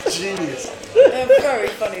 Yeah. Genius. Very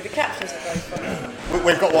funny. The captions are very funny.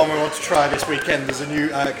 We've got one we want to try this weekend. There's a new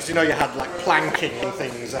because you know you had like planking and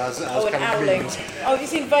things as Oh, and kind of owling. memes. Oh, you've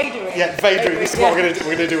seen vadering? Yeah, vadering. This is what yeah. we're going to do.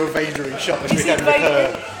 We're going to do a vadering shot this You seen weekend with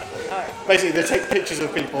her. vadering? Basically, they take pictures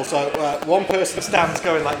of people. So one person stands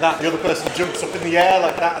going like that, the other person jumps up in the air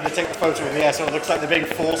like that, and they take the photo in the air, so it looks like they're being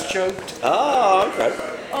force choked. Oh, okay.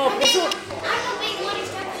 Oh, but it's all, I'm a big one who's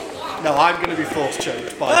going to No, I'm going to be force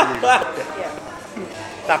choked by you. yeah.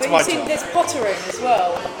 That's But my you've seen job. there's pottering as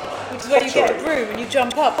well, which is where you get a broom and you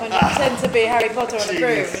jump up and you pretend to be Harry Potter on a broom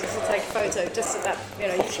and Genius. just to take a photo just so that, you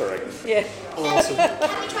know. Sorry. Yeah. Awesome.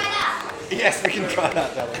 Can we try that? Yes, we can try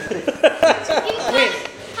that, Dylan.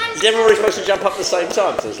 Is everybody supposed to jump up at the same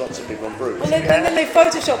time? So there's lots of people on brooms. Well, and then they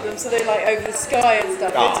Photoshop them so they're like over the sky and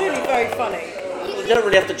stuff. It's really very funny. You don't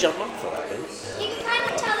really have to jump up for that, then. You can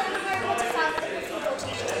kind of tell that Harry Potter fan from the football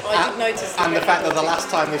teacher. I did notice. And the fact that the last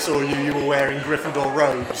time they saw you, you were wearing Gryffindor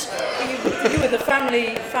robes. You were the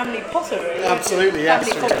family Potter, really. Absolutely, yes.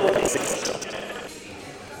 Family Hogwarts.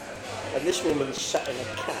 And this woman sat in a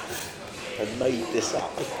cafe and made this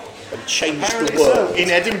up and changed Apparently the world. so, in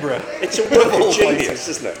Edinburgh. It's a work all of genius, places.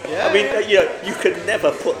 isn't it? Yeah, I mean, you could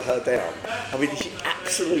never put her down. I mean, she's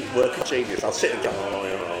absolute work of genius. I'll sit and go,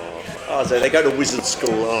 so they go to wizard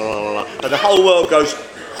school, and the whole world goes,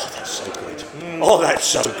 oh, that's so great. Oh, that's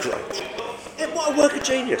so great. Yeah, what a work of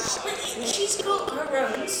genius. She's got her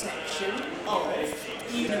own section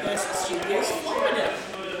of Universal Studios Florida.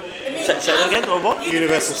 I mean, Say that again, or what?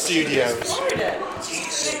 Universal Studios. Florida.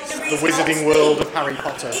 The wizarding world of Harry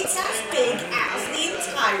Potter. It's as big as the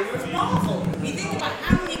entire of Marvel. If you think about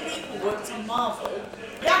how many people worked on Marvel,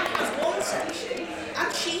 that has one section,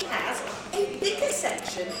 and she has a bigger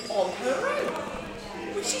section on her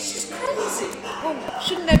own, which is just crazy. Well,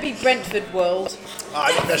 shouldn't there be Brentford World?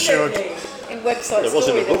 I think they should. In Website There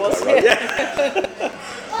wasn't Story a book, there was. though, right? Yeah. Yeah.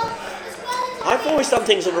 I've always done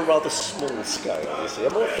things on a rather small scale, you see,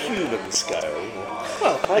 a more human scale.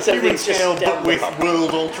 Well, I said human things just scale, down but the with pub.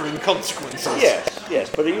 world-altering consequences.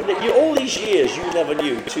 Yes, but you, all these years you never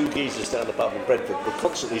knew two geezers down the pub in Brentford were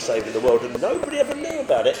constantly saving the world and nobody ever knew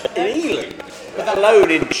about it in Ealing, let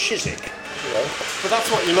alone in Chiswick. You know? But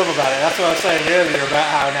that's what you love about it. That's what I was saying earlier about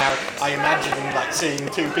how now I imagine like seeing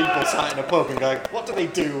two people sat in a pub and going, what do they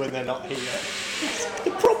do when they're not here?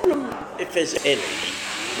 The problem, if there's any,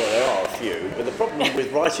 well there are a few, but the problem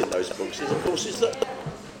with writing those books is of course is that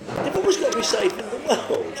they've always got to be saving the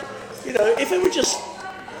world. You know, if they were just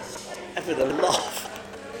having a laugh,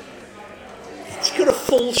 it's going to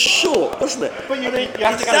fall short, doesn't it? But you have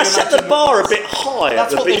to kind That's of set the imagine bar a that bit high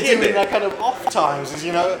that's at the what they do in beginning. their kind of off times. Is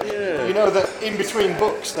you know that in between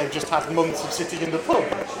books they've just had months of sitting in the pub.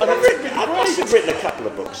 And I must have written a couple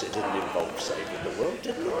of books that didn't involve saving the world,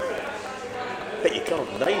 didn't I? But you can't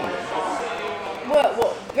name them.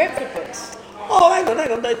 What? Brentford books? Oh, hang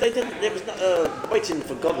on. They didn't. There was Waiting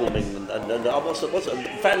for Godalming and I wasn't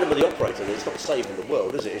Phantom of the Operator. It's not saving the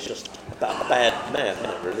world, is it? It's just about a bad man, isn't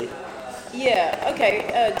it? Really? Yeah.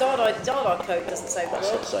 Okay. Dardai Code doesn't save the That's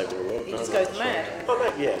world. not saving the world. He no, just no, goes that's mad. right. Oh,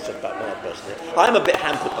 mad. Yeah, it's about mad person. I am a bit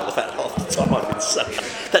hampered by the fact that half the time I'm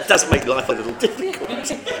insane. That does make life a little difficult.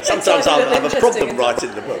 Sometimes I have a problem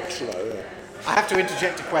writing the books. You know. Yeah. I have to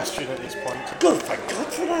interject a question at this point. God, thank God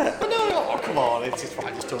for that. But no, come on, it's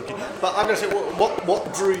fine just talking. But I'm going to say,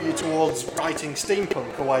 what drew you towards writing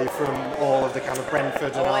steampunk away from all of the kind of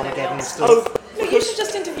Brentford and Armageddon stuff? Oh, No, you should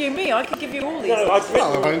just interview me. I could give you all these. no, I've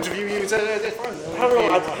Well, written. I'll interview you as a friend.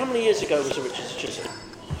 How many years ago was the Richard Chisholm?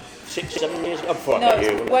 6, 7 years ago? Before I No, met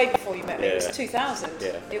it you. was way before you met me. It Yeah. was 2000. Yeah,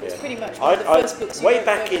 It was yeah. pretty much one of the first books you way wrote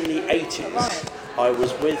back for in the 80s, Orion. I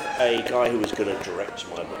was with a guy who was going to direct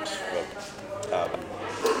my books for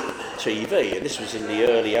TV, and this was in the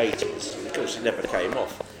early 80s, and of course it never came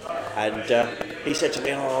off. And he said to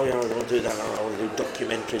me, oh, you know, I want to do that, I want to do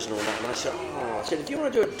documentaries and all that. And I said, if you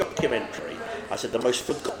want to do a documentary, I said, the most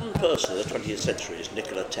forgotten person of the 20th century is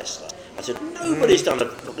Nikola Tesla. I said, nobody's done a,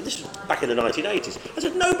 this was back in the 1980s, I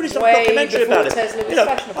said, nobody's done a Way documentary before about Tesla it. was You know,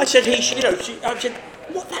 fashionable. I said, I said,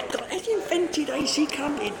 what that guy, he invented AC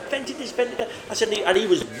current, he invented this, invented that. I said, and he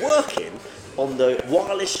was working on the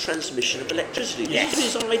wireless transmission of electricity. Yes.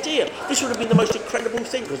 This was his idea. This would have been the most incredible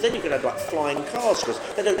thing, because then you could have like flying cars, because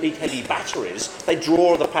they don't need heavy batteries. They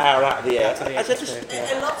draw the power out of the air. I said,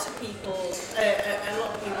 A lot of people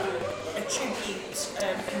attribute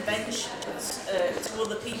conventions to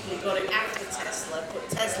other people who got it after Tesla, but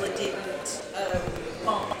Tesla didn't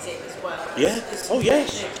market it as well. yeah. It's Oh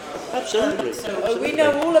yes. new. Absolutely. Oh, we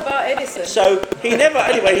know all about Edison. So he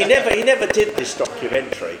never did this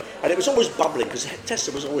documentary, and it was always bubbling because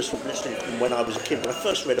Tesla was always listening from when I was a kid. When I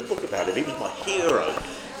first read a book about him, he was my hero,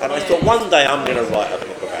 and I thought one day I'm going to write a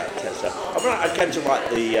book about Tesla. And when I came to write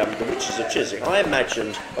the Witches of Chiswick, I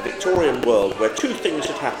imagined a Victorian world where two things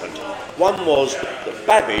had happened. One was that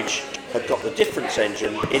Babbage had got the difference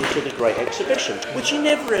engine into the Great Exhibition, which he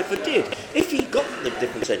never ever did. If he got the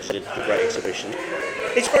difference engine into the Great Exhibition,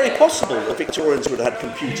 it's very possible that Victorians would have had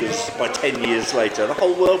computers by 10 years later. The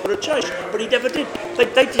whole world would have changed, but he never did.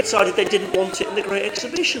 They decided they didn't want it in the Great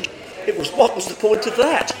Exhibition. What was the point of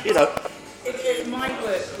that? You know. In my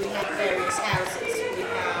work, we have various houses. We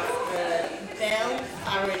have Bell,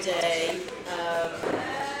 Faraday,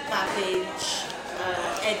 Babbage,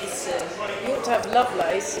 Edison. You ought to have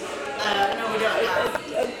Lovelace. No, we don't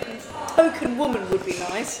have. token woman would be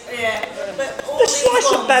nice. Yeah, but all The these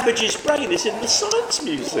slice of ones- Babbage's brain is in the Science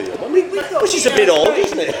Museum. I mean, which is a bit odd,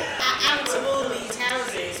 isn't it? Out of all these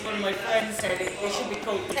houses, one of my friends said it should be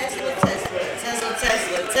called Tesla, Tesla, Tesla,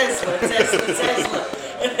 Tesla, Tesla, Tesla, Tesla.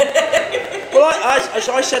 Well,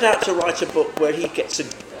 I set out to write a book where he gets a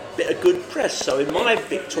bit of good press. So in my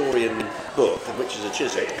Victorian book, which is a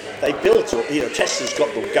Chiswick, they built, Tesla's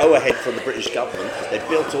got the go-ahead from the British government. They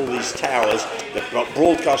built all these towers. They've got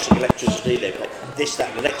broadcasting electricity. They've got this, that,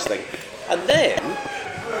 and the next thing. And then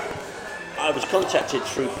I was contacted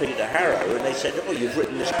through Peter Harrow, and they said, "Oh, you've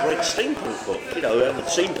written this great steampunk book, and the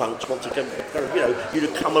steampunks want to come, you to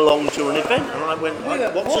come along to an event." And I went,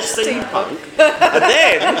 "What's a steampunk?" And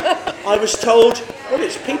then I was told, "Well,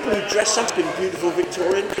 it's people who dress up in beautiful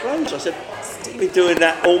Victorian clothes." I said, "I've been doing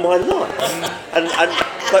that all my life,"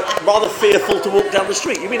 but rather fearful to walk down the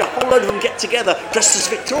street. You mean a whole load of them get together dressed as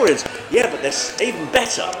Victorians? Yeah, but they're even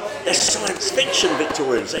better. They're science fiction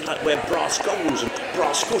Victorians. They like wear brass goggles and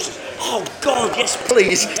brass corsets. Oh God, yes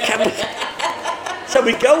please, can we? So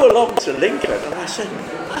we go along to Lincoln, and I said,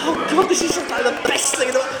 "Oh God, this is like the best thing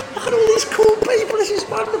in the world. Look at all these cool people. This is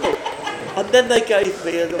wonderful." And then they gave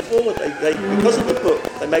me an award. They because of the book,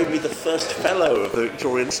 they made me the first fellow of the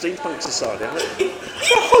Victorian Steampunk Society. I went,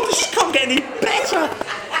 "Oh, this can't get any better."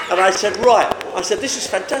 And I said, "Right," I said, "this is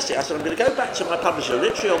fantastic." I said, "I'm going to go back to my publisher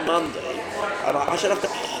literally on Monday," and I said, I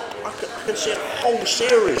can see a whole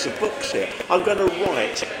series of books here. I'm going to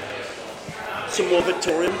write some more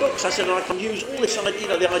Victorian books. I said, and I can use all this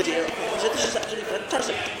idea, the idea. I said, this is absolutely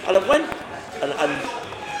fantastic. And I went, and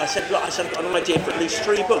I said, look, I've got an idea for at least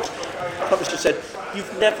 3 books. The publisher said,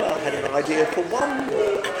 "You've never had an idea for 1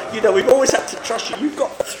 book. We've always had to trust you. You've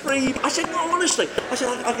got 3. I said, "No, honestly." I said,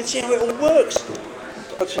 I can see how it all works.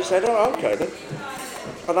 And she said, "Oh, okay then."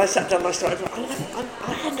 And I sat down and I started,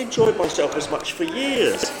 I hadn't enjoyed myself as much for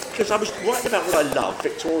years, because I was writing about what I love,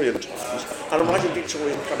 Victorian times, and I'm writing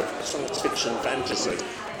Victorian kind of science fiction fantasy.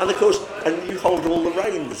 And of course, and you hold all the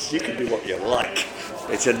reins, you can do what you like.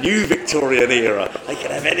 It's a new Victorian era. They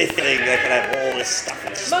can have anything, they can have all this stuff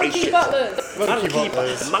and spaceships.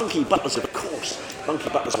 Monkey butlers, of course. Monkey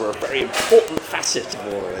butlers were a very important facet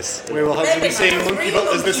of all of this. We will hopefully be seeing monkey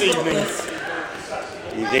butlers this evening.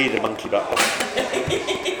 You need a monkey butler.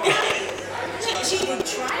 She would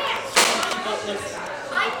try out.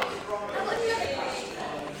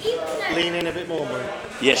 Lean in a bit more, Murray.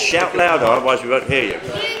 Yes, shout louder, otherwise we won't hear you. You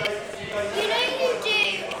do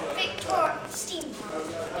Victorian steampunk.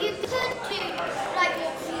 You could do like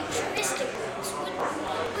more futuristic books.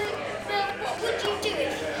 What would you do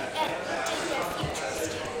if you did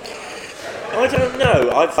futuristic? I don't know.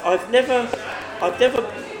 I've never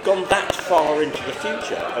gone that far into the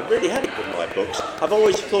future. I really haven't with my books. I've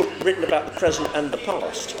always written about the present and the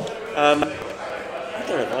past. I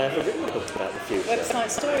don't know if I ever written a book about the future. Website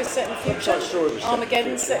stories set in the future. Website stories set in the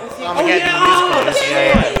Armageddon set in the future. Armageddon that's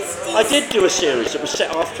right. I did do a series that was set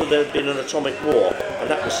after there had been an atomic war, and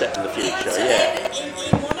that was set in the future, yeah.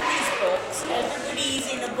 In one of these books, everybody's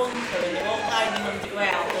in a bunker and they're all hiding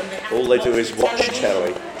underground. And they have All to they do is watch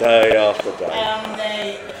telly, day after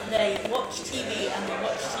day. They watch TV and they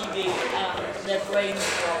watch TV and their brains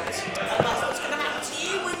rot. And that's what's going to happen to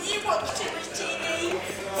you when you watch too much TV.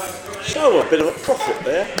 So, a bit of a prophet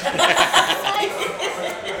there. As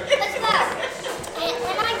well,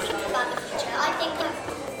 when I think about the future, I think of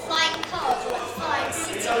flying cars or like flying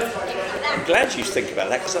cities and things like that. I'm glad you think about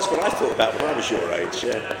that, because that's what I thought about when I was your age,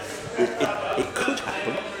 yeah. It could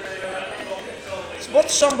happen. What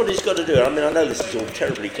somebody's got to do, I mean, I know this is all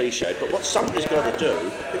terribly cliche, but what somebody's got to do,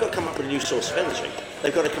 they've got to come up with a new source of energy.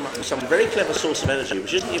 They've got to come up with some very clever source of energy,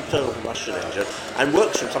 which isn't the internal combustion engine, and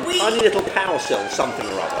works from some tiny little power cell, something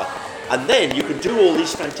or other, and then you can do all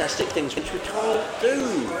these fantastic things which we can't do.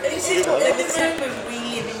 This is at the moment we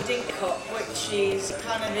live in Didcot, which is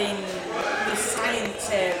kind of in the science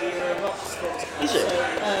area of Oxford. Is it?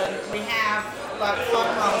 So we have, like 5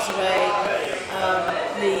 miles away,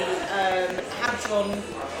 the Hadron.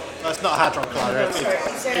 That's not a hadron collider.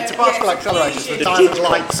 Sorry, It's a particle accelerator. It's the time of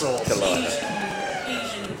light source.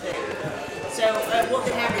 Fusion thing. So what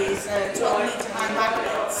they have is 12-meter high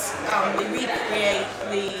magnets. They recreate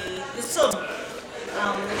the sun.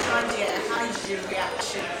 They're trying to get a hydrogen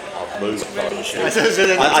reaction.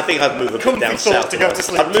 I think I'd move a bit down south. To go to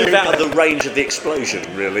sleep. I'd move out of the range of the explosion,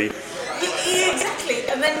 really. Yeah, exactly.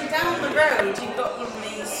 And then down the road, you've got one of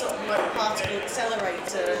these sort of like particle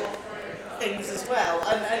accelerator things as well.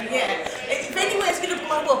 And yeah, if anywhere's going to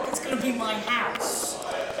blow up, it's going to be my house.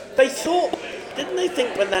 They thought, didn't they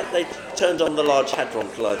think when they turned on the Large Hadron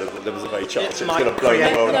Collider that there was a very chance it was going to blow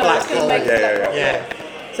the world No, black? it's gonna make Yeah.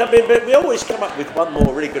 So, I mean, but we always come up with one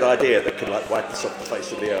more really good idea that could like wipe us off the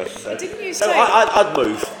face of the earth. So, Didn't you so say I'd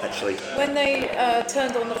move actually. when they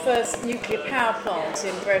turned on the first nuclear power plant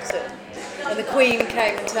in Britain, and the Queen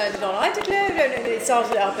came and turned it on? I declare, and it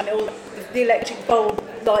started up, and all the electric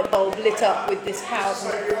light bulb lit up with this power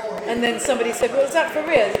plant. And then somebody said, "Well, is that for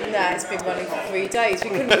real?" Nah, it's been running for 3 days.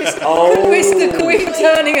 We couldn't risk the Queen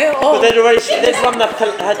turning it on. But they'd run that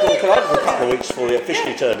had one collide for a couple of weeks before they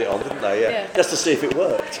officially turned it on, didn't they? Yeah. Just to see if it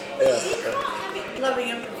worked.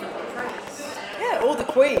 Blowing up from the press. Yeah, or the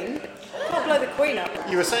Queen. Can't blow the Queen up.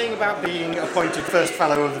 You were saying about being appointed first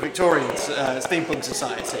fellow of the Victorian Steampunk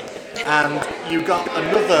Society, and you got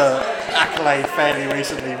another accolade fairly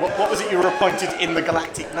recently. What was it you were appointed in the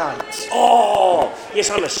Galactic Knights? Oh, yes,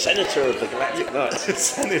 I'm a senator of the Galactic Knights.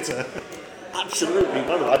 Senator. Absolutely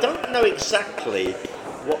wonderful. I don't know exactly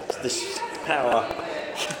what this power,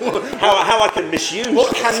 how I can misuse.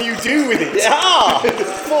 What can you do with it?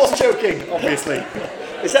 Force choking, obviously.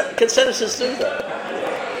 Can senators do that?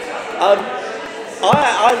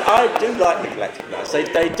 I do like the Galactic Knights. They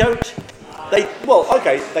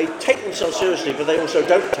take themselves seriously, but they also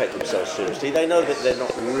don't take themselves seriously. They know that they're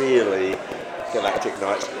not really Galactic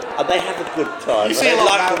Knights, and they have a good time. You see a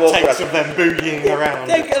lot of outtakes of them boogieing around.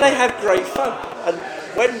 They have great fun, and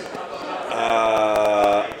when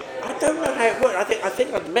I don't know how it worked. I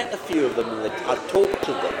think I'd met a few of them and I'd talked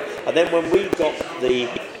to them, and then when we got the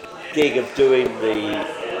gig of doing the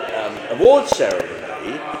award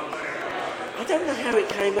ceremony, I don't know how it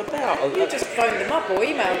came about. You just phoned them up or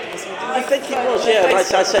emailed them or something. I think it was, yeah. And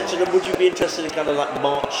I said to them, would you be interested in kind of like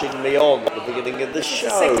marching me on at the beginning of the show?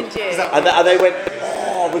 Second year. And they went,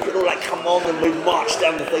 oh, we could all like come on and we march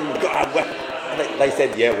down the thing, we've got our weapons. And they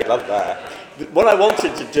said, yeah, we'd love that. What I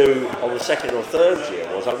wanted to do on the second or third year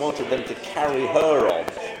was I wanted them to carry her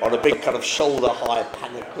on a big kind of shoulder-high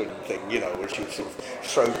palanquin thing, you know, which you sort of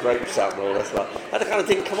throw grapes out and all that stuff. And it kind of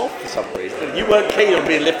didn't come off for some reason. You weren't keen on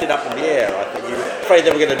being lifted up in the air, I think. You were afraid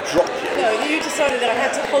they were going to drop you. No, you decided that I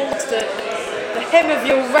had to hold the hem of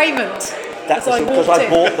your raiment That as I was because walked I in.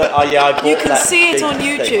 bought that. I bought You can that see it big on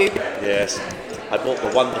YouTube. thing. Yes, I bought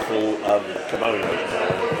the wonderful kimono.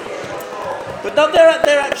 But no,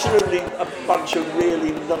 they're absolutely a bunch of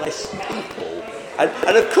really nice people.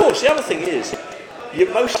 And of course, the other thing is, you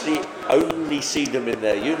mostly only see them in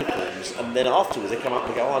their uniforms, and then afterwards they come up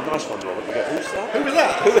and go, "Oh, nice one, Robert." You go, "Who's that? Who was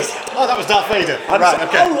that? Who was that?" Oh, that was Darth Vader. I'm Right, so-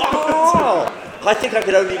 okay. Oh, I think I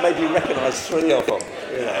could only maybe recognise 3 of them.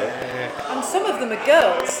 You know. And some of them are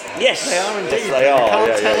girls. Yes, They are indeed. Yes, they are. You can't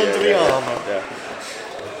Yeah, tell yeah, under yeah, the yeah. armour. Yeah.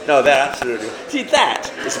 No, they're absolutely. See,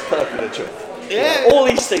 that is a perk of the job. Yeah. All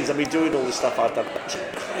these things, I mean, doing all this stuff I've done, it's a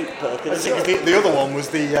great perk of I the think job. the other one was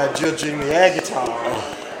the judging the air guitar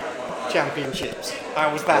championships.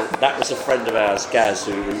 How was that? That was a friend of ours, Gaz,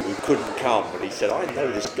 who couldn't come, but he said, "I know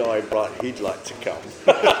this guy, right? He'd like to come."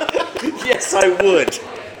 Yes, I would.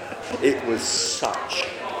 It was such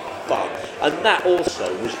fun, and that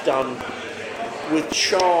also was done with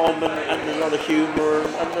charm and a lot of humour,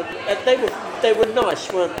 and they were nice,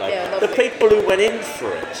 weren't they? Yeah, the lovely. people who went in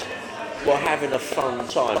for it were having a fun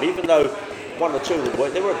time, even though one or two of them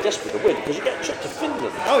weren't. They were desperate to win because you get a trip to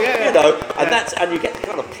Finland. Oh, yeah, You know, yeah. and you get to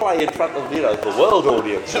kind of play in front of the world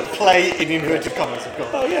audience. Play in inverted commas, of course.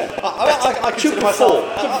 Oh yeah. I consider Two myself.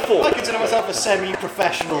 before, two before. I consider myself a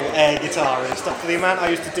semi-professional air guitarist. After the amount I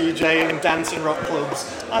used to DJ in dance and rock clubs,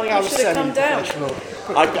 I think I was should have come down. semi-professional.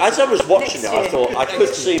 As I was watching it, Next I year. thought I could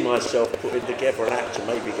see myself putting together an act and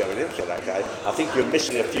maybe going in for that guy. I think you're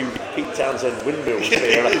missing a few Pete Townsend windmills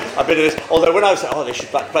here. A bit of this. Although when I was like, oh, they should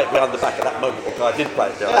play it behind the back at that moment, okay, I did play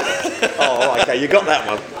it down. Oh, okay, you got that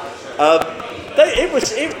one. It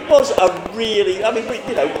was a really. I mean,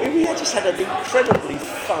 we just had an incredibly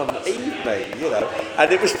fun evening, you know,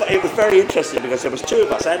 and it was very interesting because there was 2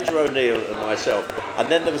 of us, Andrew O'Neill and myself, and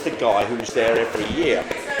then there was the guy who's there every year.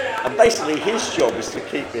 And basically his job is to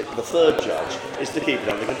keep it, the third judge, is to keep it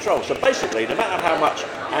under control. So basically, no matter how much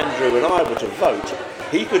Andrew and I were to vote,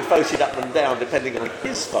 he could vote it up and down depending on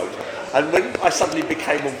his vote. And when I suddenly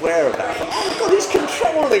became aware of that, I thought, oh God, he's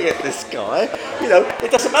controlling it, this guy. You know,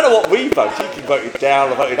 it doesn't matter what we vote, he can vote it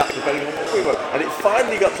down or vote it up depending on what we vote. And it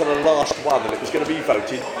finally got to the last one and it was going to be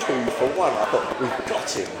voted 2 for 1. I thought, we've got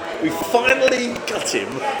him. We finally got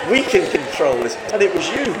him. We can control this. And it was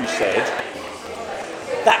you who said,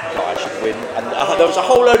 that guy should win, and there was a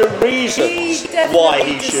whole load of reasons why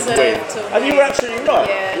he should win. And you were absolutely right.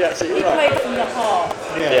 Yeah, You're absolutely he right. played from the heart.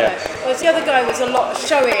 Yeah. Whereas the other guy was a lot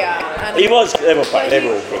showier. And He was. They were but all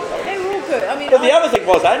good. Though. They were all good. I mean, But the other thing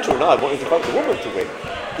was, Andrew and I wanted to vote the woman to win.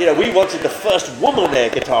 You know, we wanted the first woman air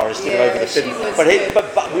guitarist to go over the she film, was but good.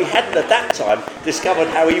 but we hadn't at that time discovered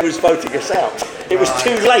how he was voting us out. It was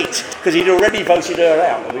too late because he'd already voted her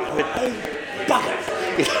out. And we went, oh, bugger.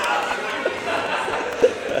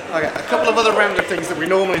 Okay, a couple of other random things that we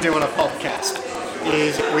normally do on a podcast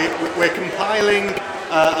is we're compiling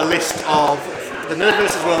a list of the Nerd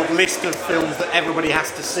vs. World list of films that everybody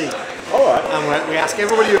has to see. All right. And we ask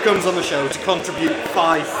everybody who comes on the show to contribute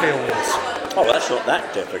 5 films. Oh, that's not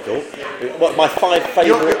that difficult. What, my 5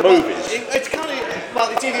 favourite movies? It's kind of,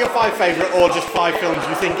 well, it's either your 5 favourite or just 5 films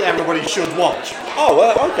you think everybody should watch. Oh,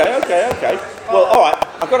 well, okay. Well, all right.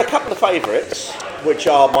 I've got a couple of favourites, which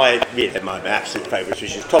are my absolute favourites,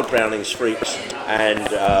 which is Todd Browning's Freaks and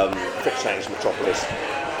Fritz Lang's Metropolis.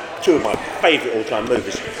 2 of my favourite all-time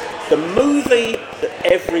movies. The movie that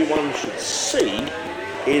everyone should see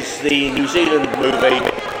is the New Zealand movie.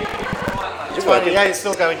 Is it working? Yeah, it's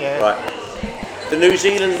still going, yeah. Right. The New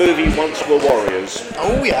Zealand movie Once Were Warriors.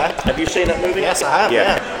 Oh, yeah. Have you seen that movie? Yes, I have,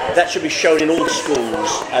 yeah. That should be shown in all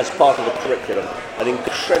schools as part of the curriculum. An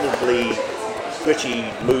incredibly gritty,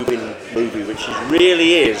 moving movie, which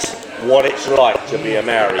really is what it's like to be a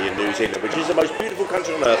Maori in New Zealand, which is the most beautiful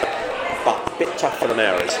country on earth, but a bit tough for the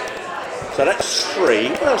Maoris. So that's 3.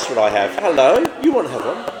 What else would I have? Hello, you want to have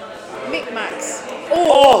one? Micmacs.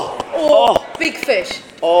 Oh, Big Fish.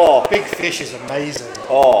 oh, Big Fish is amazing.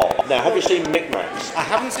 oh. Now, have you seen Micmacs? I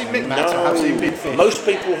haven't seen Micmacs, I have seen Big Fish. Most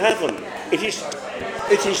people haven't. It is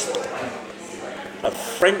a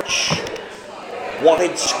French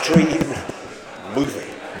widescreen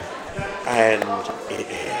movie, and it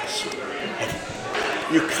is.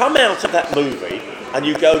 You come out of that movie and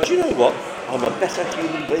you go, do you know what? I'm a better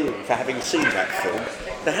human being for having seen that film.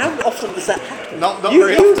 Now, how often does that happen? Not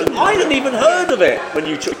very often. I hadn't even heard of it when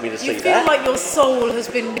you took me to see You feel that. like your soul has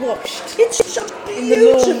been washed It's a in the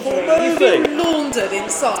beautiful laundry. You movie. feel laundered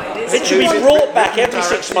inside. It's It should be Who's it brought written, back every 6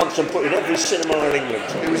 directed? months and put in every cinema in England.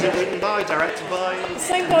 Who was it written by, directed by? the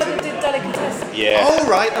same guy that did Delicatessen. Yeah. Oh,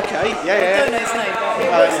 right, okay, I don't yeah. know his name, but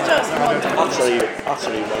it was just wonderful.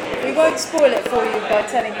 Utterly wonderful. We won't spoil it for you by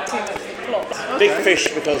telling you too much of the plot. Big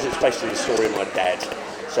Fish, because it's basically the story of my dad,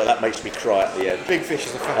 so that makes me cry at the end. Big Fish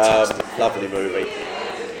is a fantastic. Lovely movie.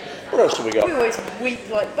 What else have we got? We always weep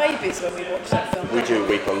like babies when we watch that film. We do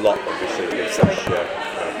weep a lot when we see Big Sorry. Fish.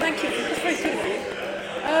 Yeah. Thank you. That's very good of you.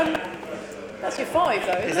 That's your 5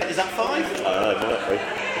 though, isn't it? Is that 5? I don't know, it might be.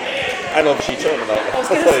 And obviously Terminator. I was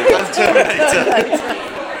going to say Terminator.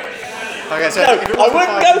 Like I said, No, if it I wasn't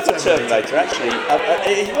wouldn't 5, go for Terminator, actually.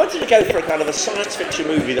 If you wanted to go for a kind of a science fiction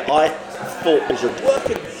movie that I thought was a work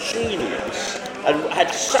of genius and had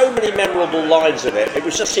so many memorable lines in it, it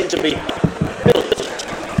was just seemed to be built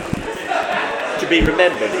to be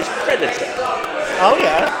remembered, is Predator. Oh,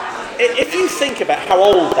 yeah. If you think about how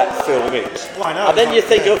old that film is, Well, I know, and then you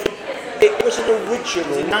think yeah. of, it was an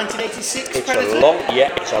original. 1986 It's Predator?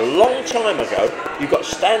 it's a long time ago. You've got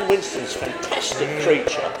Stan Winston's fantastic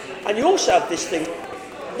creature, and you also have this thing.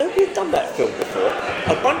 Nobody had done that film before.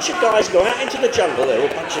 A bunch of guys go out into the jungle. They're all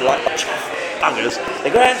a bunch of like buggers. They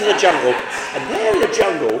go out into the jungle, and there in the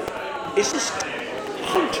jungle is this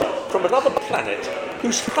hunter from another planet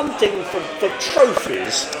who's hunting for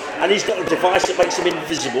trophies, and he's got a device that makes him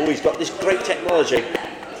invisible. He's got this great technology,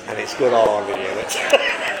 and it's got Arnie in it.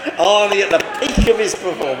 Arnie at the peak of his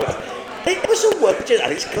performance. It was a work,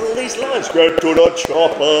 and it's got all these lines. Go to the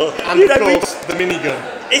chopper. And of course, the minigun.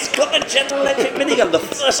 It's got a General Electric minigun. The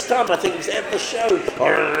first time I think it's ever shown.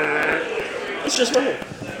 It's just wonderful.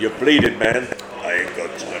 You're bleeding, man. I ain't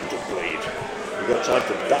got time to bleed. You've got time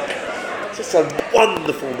to duck. It's just a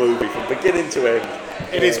wonderful movie from beginning to end.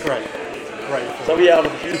 It is great. Great. So yeah, I'm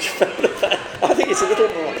a huge fan of that. I think it's a little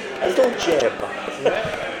gem.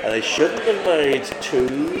 And they shouldn't have made 2,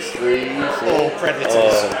 3, 4. All Predators.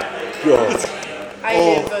 Oh, God.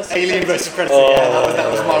 Alien vs Predator. Yeah, that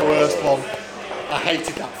was my worst one. I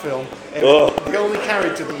hated that film. The only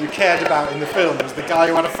character that you cared about in the film was the guy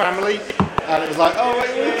who had a family, and it was like, oh,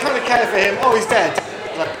 we kind of care for him. Oh, he's dead.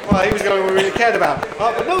 It's like, well, he was the only one we really cared about.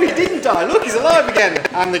 Oh, but no, he didn't die. Look, he's alive again.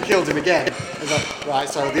 And they killed him again. It's like, right,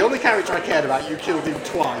 so the only character I cared about, you killed him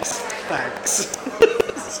twice. Thanks.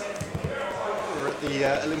 We're at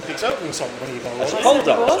the Olympics opening song when he That's a was. hold It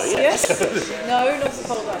up, was, so, yeah. yes. No, not the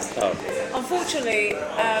pole dance. Oh. Unfortunately,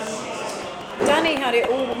 Danny had it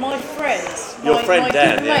all. My friend, Your my friend good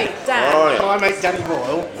Dan, yeah. mate Dan, Oh, yeah. My mate Danny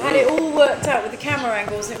Boyle. had it all worked out with the camera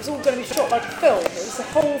angles, and it was all going to be shot like a film. It was the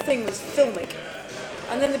whole thing was filmic.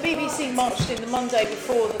 And then the BBC marched in the Monday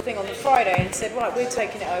before the thing on the Friday and said, right, we're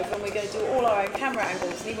taking it over and we're going to do all our own camera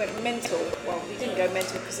angles. And he went mental. Well, he didn't go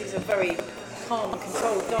mental because he's a very calm and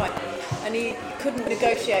controlled guy. And he couldn't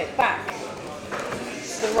negotiate back.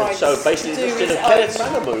 the rights So basically, to do just did a his Kenneth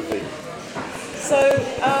own. Branagh movie. So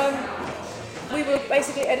we were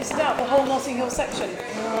basically edited out the whole Notting Hill section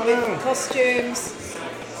with costumes,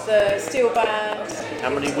 the steel band. How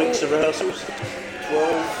many weeks of rehearsals?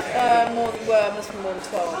 12. Must be more than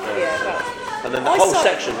 12. Yeah, about. And then the I whole saw-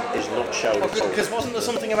 section is not shown at all. Because wasn't there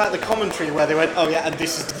something about the commentary where they went, oh yeah, and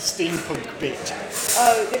this is the steampunk bit?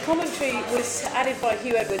 Oh, the commentary was added by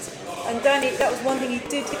Hugh Edwards, and Danny. That was one thing he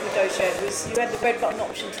did negotiate was you had the red button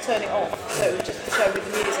option to turn it off, so it would just show with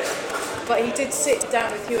the music. But he did sit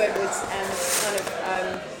down with Hugh Edwards and kind of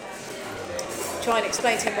try and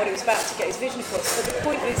explain to him what it was about to get his vision across. But the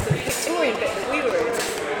point is that the Victorian bit that we were in,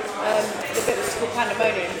 the bit that was called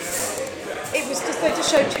Pandemonium, it was just, they just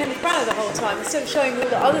showed Kenneth Branagh the whole time. Instead of showing all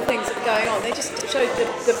the other things that were going on, they just showed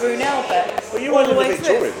the Brunel bit. Well, you all weren't in the the way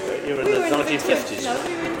Victorian through. bit, you were We in were the in the 1950s. No,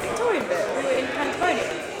 we were in the Victorian bit. We were in Pandemonium.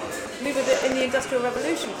 We were in the Industrial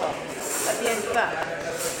Revolution part at the end of that.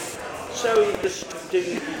 So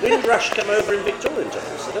did Windrush come over in Victorian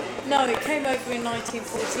times, did it? No, it came over in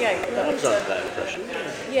 1948. I But, was under that impression.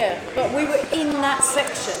 yeah, but we were in that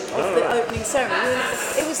section of the opening ceremony.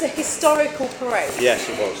 It was a historical parade. Yes,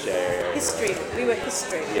 it was. Yeah. History. We were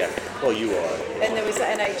history. Yeah. Well, you are. Then there was the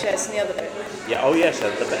NHS and the other bit. Yeah. Oh, yes.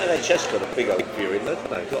 And the NHS got a big old view in there,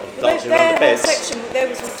 didn't they? Got Their dancing around the whole beds. section, there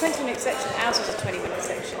was a 20-minute section, ours was a 20-minute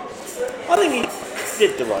section. I think he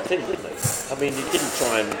did the right thing, didn't he? I mean, he didn't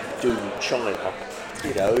try and do China.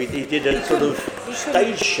 You know, he did a sort of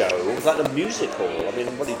stage show. It was like a music hall. I mean,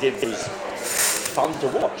 what he did was fun to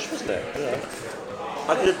watch, wasn't it? You know?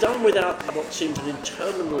 I could have done without what seemed an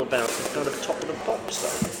interminable about the kind of top of the pops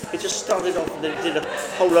stuff. It just started off and then it did a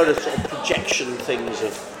whole load of sort of projection things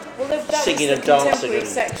of Well, that singing was and the dancing contemporary and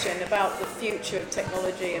section about the future of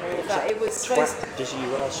technology and all of that. It was Twat supposed Dizzy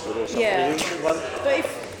Rascal or something. Yeah. Who was the one? but if,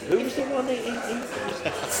 Who was the one? It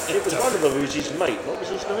was one of them who was his mate. What was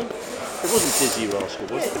his name? It wasn't Dizzy Rascal,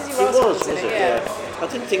 was Yeah, it? Dizzy It Rascal was, was in was it, it? yeah. I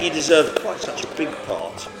didn't think he deserved quite such a big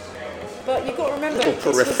part. but you've got to remember, Little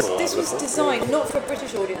peripheral, this was I thought. designed not for a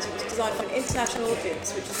British audience, it was designed for an international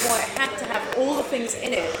audience, which is why it had to have all the things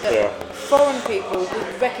in it that Yeah. foreign people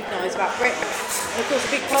would recognise about Britain. And of course,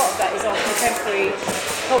 a big part of that is our contemporary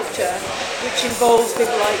culture, which involves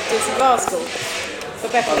people like Dizzy Rascal. For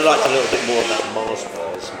better I'd or liked a worse. little bit more about Mars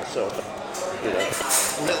bars myself. You know,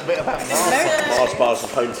 A little bit about American. Mars bars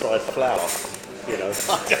and home fried flour. You know,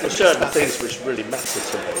 there's certain things which really matter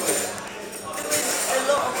to me. A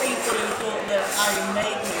lot of people who thought that Iron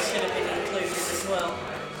Maiden should have been included as well.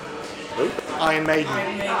 Who? Iron Maiden.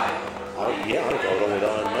 Iron Maiden. Oh, yeah, I'd go along with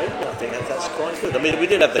Iron Maiden. I think that's quite good. I mean, we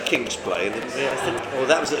did have the King's Play, and I think, well,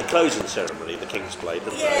 that was at the closing ceremony, the King's Play,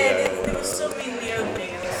 didn't Yeah, they? there was some in the opening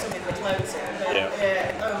and there was some in the closing. But, Yeah.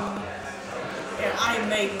 Iron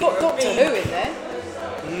Maiden. Got were a Doctor big- Who in there.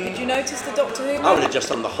 Did you notice the Doctor Who? I would moment? have just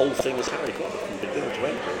done the whole thing as Harry Potter from beginning to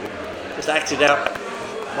end. Really. Just acted out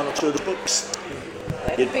one or two of the books.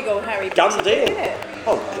 They had a big old Harry Potter Done bit deal. in it.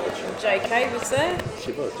 Oh, God, JK was there.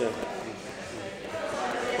 she was, yeah.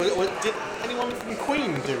 Did anyone from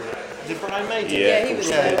Queen do it? Did Brian May do it? Yeah, he was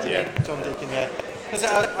there. Yeah. John Deacon, yeah. Because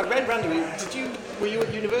I read randomly, were you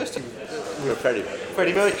at university? We were Freddie.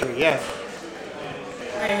 Freddie Mercury, yeah.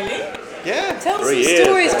 Really? Yeah. Tell us 3 some years.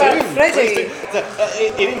 stories about Please Freddie. do.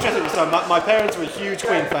 It interesting this time. My parents were huge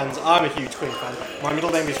Queen fans. I'm a huge Queen fan. My middle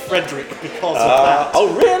name is Frederick because of that. Oh,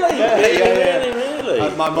 really? Yeah, really, yeah.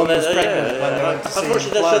 really? My mum was pregnant when they went to see him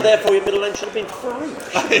Unfortunately, so play. therefore your middle name should have been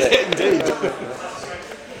Farouk. Indeed.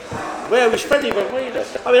 Where was Freddie Mercury? I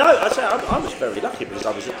mean, I was very lucky because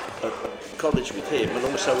I was at college with him and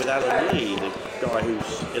also with Alan Lee, the guy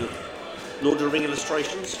who's in Lord of the Ring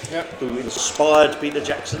illustrations, Yep. who inspired Peter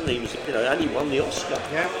Jackson. He was, and he won the Oscar.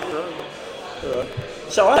 Yeah.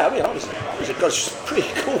 So I was a gosh, pretty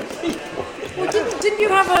cool people. Well, didn't you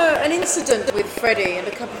have an incident with Freddie and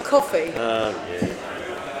a cup of coffee? Yeah.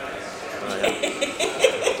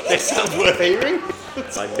 They sound worth hearing.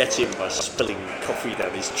 I met him by spilling coffee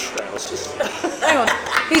down his trousers. Hang on,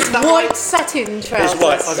 his white satin trousers.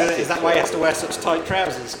 white. Is that why he has to wear such tight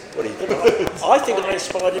trousers? What he did. I think I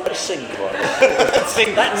inspired him to sing quite a lot.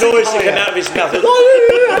 Sing That sing noise that came higher. out of his mouth.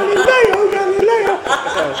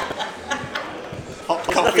 Hot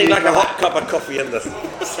Nothing coffee. like a hot cup of coffee in the.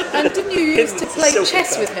 And didn't you used to Hidden play silky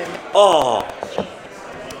chess bag. with him? Oh,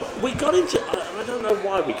 we got into. I don't know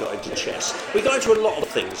why we got into chess. We got into a lot of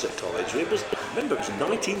things at college. It was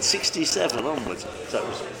 1967 onwards, so it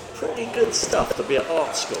was pretty good stuff to be at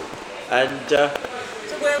art school. And So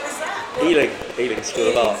where was that? Ealing School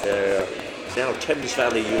of Art. Yeah. Now Thames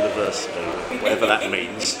Valley University, whatever that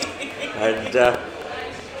means. And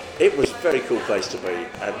it was a very cool place to be.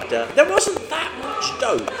 And there wasn't that much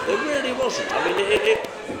dope. There really wasn't. I mean,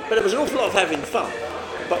 but it was an awful lot of having fun.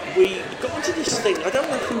 But we got into this thing, I don't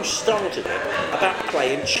know who started it, about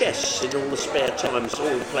playing chess in all the spare times,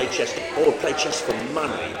 or play chess for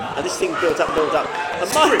money. And this thing built up. And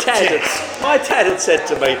my dad had said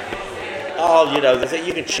to me, oh, you know,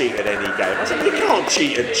 you can cheat at any game. I said, you can't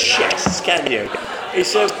cheat at chess, can you? He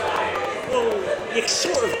said, well, you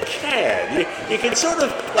sort of can. You can sort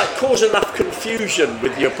of like cause enough confusion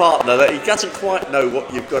with your partner that he doesn't quite know what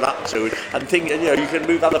you've got up to, and think, you know, you can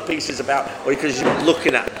move other pieces about, or because you're not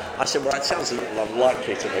looking at. I said, well, that sounds a little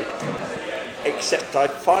unlikely to me. Except I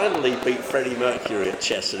finally beat Freddie Mercury at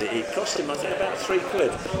chess, and it cost him, I think, about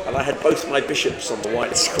 £3, and I had both my bishops on the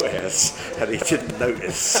white squares, and he didn't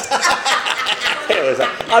notice.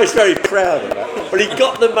 I was very proud of that. But he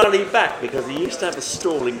got the money back because he used to have a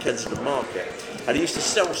stall in Kensington Market, and he used to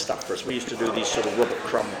sell stuff for us. We used to do these sort of Robert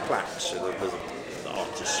Crumb plaques. There's an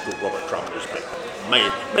artist called Robert Crumb, who was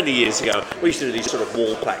many years ago. We used to do these sort of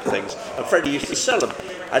wall plaque things, and Freddie used to sell them.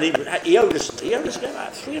 And he owed us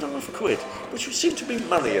about £3.50, which seemed to be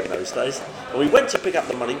money in those days. And we went to pick up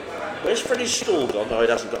the money. Where's Freddie's stall gone? No, he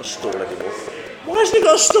hasn't got a stall anymore. Why hasn't he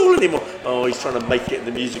got a stall anymore? Oh, he's trying to make it in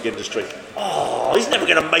the music industry. Oh, he's never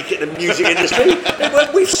going to make it in the music industry.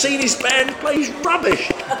 We've seen his band play, he's rubbish.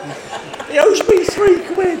 He owes me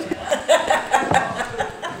 £3.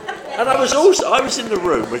 And I was in the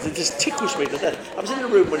room, it just tickles me to death. I was in the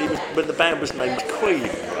room when the band was named Queen,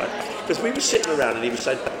 right? Because we were sitting around and he was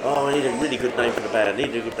saying, oh, I need a really good name for the band, I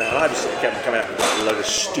need a good name. And I was coming out and got a load of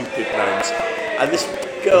stupid names. And this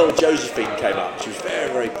girl, Josephine, came up. She was very,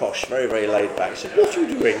 very posh, very, very laid back. She said, what are you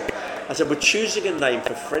doing? I said, we're choosing a name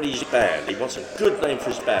for Freddie's band. He wants a good name for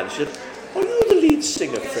his band. She said, are you the lead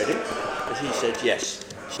singer, Freddie? And he said, yes.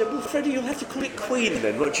 She said, well, Freddie, you'll have to call it Queen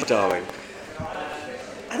then, won't you, darling?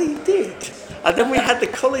 And he did. And then we had the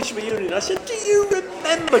college reunion. I said, do you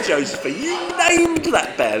remember, Josephine? You named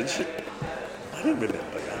that band. She said, I don't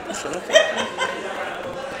remember that. I said,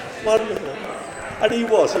 wonderful. And he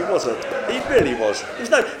wasn't. He really was. There's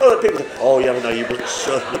no other people say, oh, yeah, no, he wasn't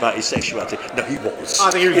certain about his sexuality. No, he was.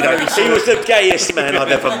 I think he was he was the gayest man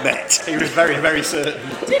I've ever met. He was very, very certain.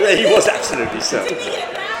 He was absolutely certain. Didn't he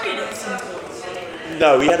get married at some point?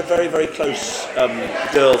 No, he had a very, very close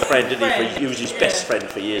girlfriend, didn't he? He was his best friend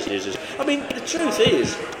for years and years. I mean, the truth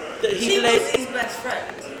is that he She was his best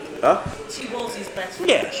friend. Huh? She was his best friend.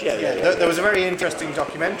 Yes, yeah. There was a very interesting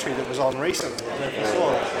documentary that was on recently. I don't know if you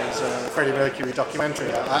saw it. It was a Freddie Mercury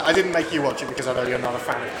documentary. I didn't make you watch it because I know you're not a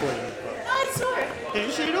fan of Queen. But... I saw it. Did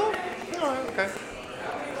you see it all? Oh, okay.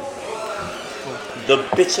 The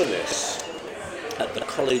bitterness at the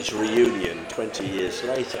college reunion 20 years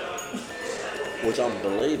later was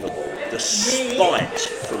unbelievable. The spite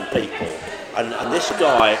from people. And this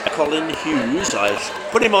guy, Colin Hughes, I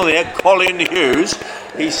put him on there, Colin Hughes,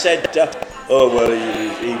 he said, oh, well,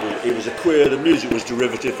 he was a queer, the music was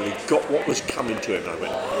derivative, and he got what was coming to him. And I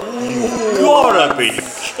went, you've got to be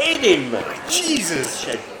kidding me. Jesus.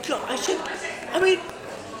 I said, I mean,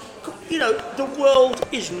 you know, the world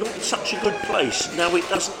is not such a good place now it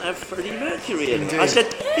doesn't have Freddie Mercury in it. I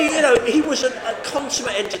said, he was a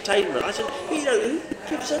consummate entertainment. I said, who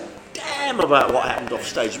gives a damn about what happened off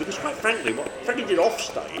stage? Because quite frankly, what Freddie did off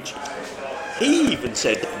stage, he even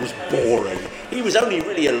said was boring. He was only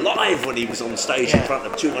really alive when he was on stage in front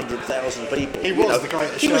of 200,000 people. He was the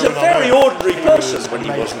greatest He was a showman very on earth. ordinary person when he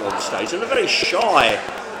wasn't on stage, and a very shy,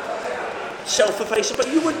 self-effacing, but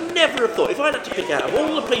you would never have thought, if I had to pick out of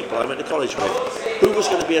all the people I went to college with, who was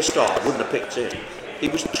going to be a star, I wouldn't have picked him. He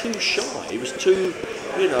was too shy, he was too,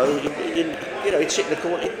 he'd sit in the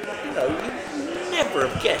corner, you never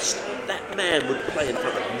have guessed that man would play in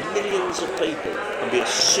front of millions of people and be a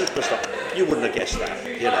superstar. You wouldn't have guessed that,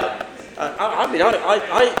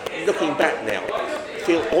 I looking back now,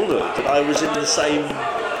 feel honoured that I was in the same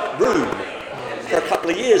room for a couple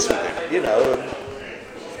of years with him,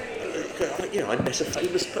 I met a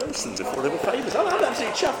famous person before they were famous. I'm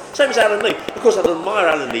absolutely chuffed. Same as Alan Lee. Of course, I admire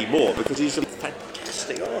Alan Lee more because he's a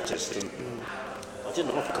fantastic artist, and I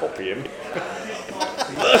didn't have to copy him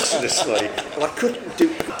mercilessly, and I couldn't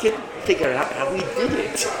figure out how he did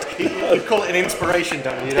it. You call it an inspiration,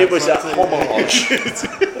 don't you? It was a homage.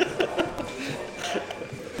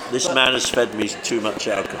 This man has fed me too much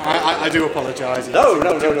alcohol. I do apologise. No,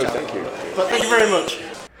 thank you. But thank you very much.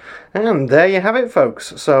 And there you have it,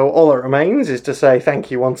 folks. So all that remains is to say thank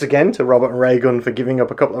you once again to Robert and Ray Gunn for giving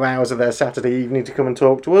up a couple of hours of their Saturday evening to come and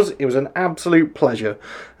talk to us. It was an absolute pleasure.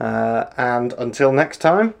 And until next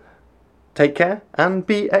time, take care and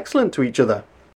be excellent to each other.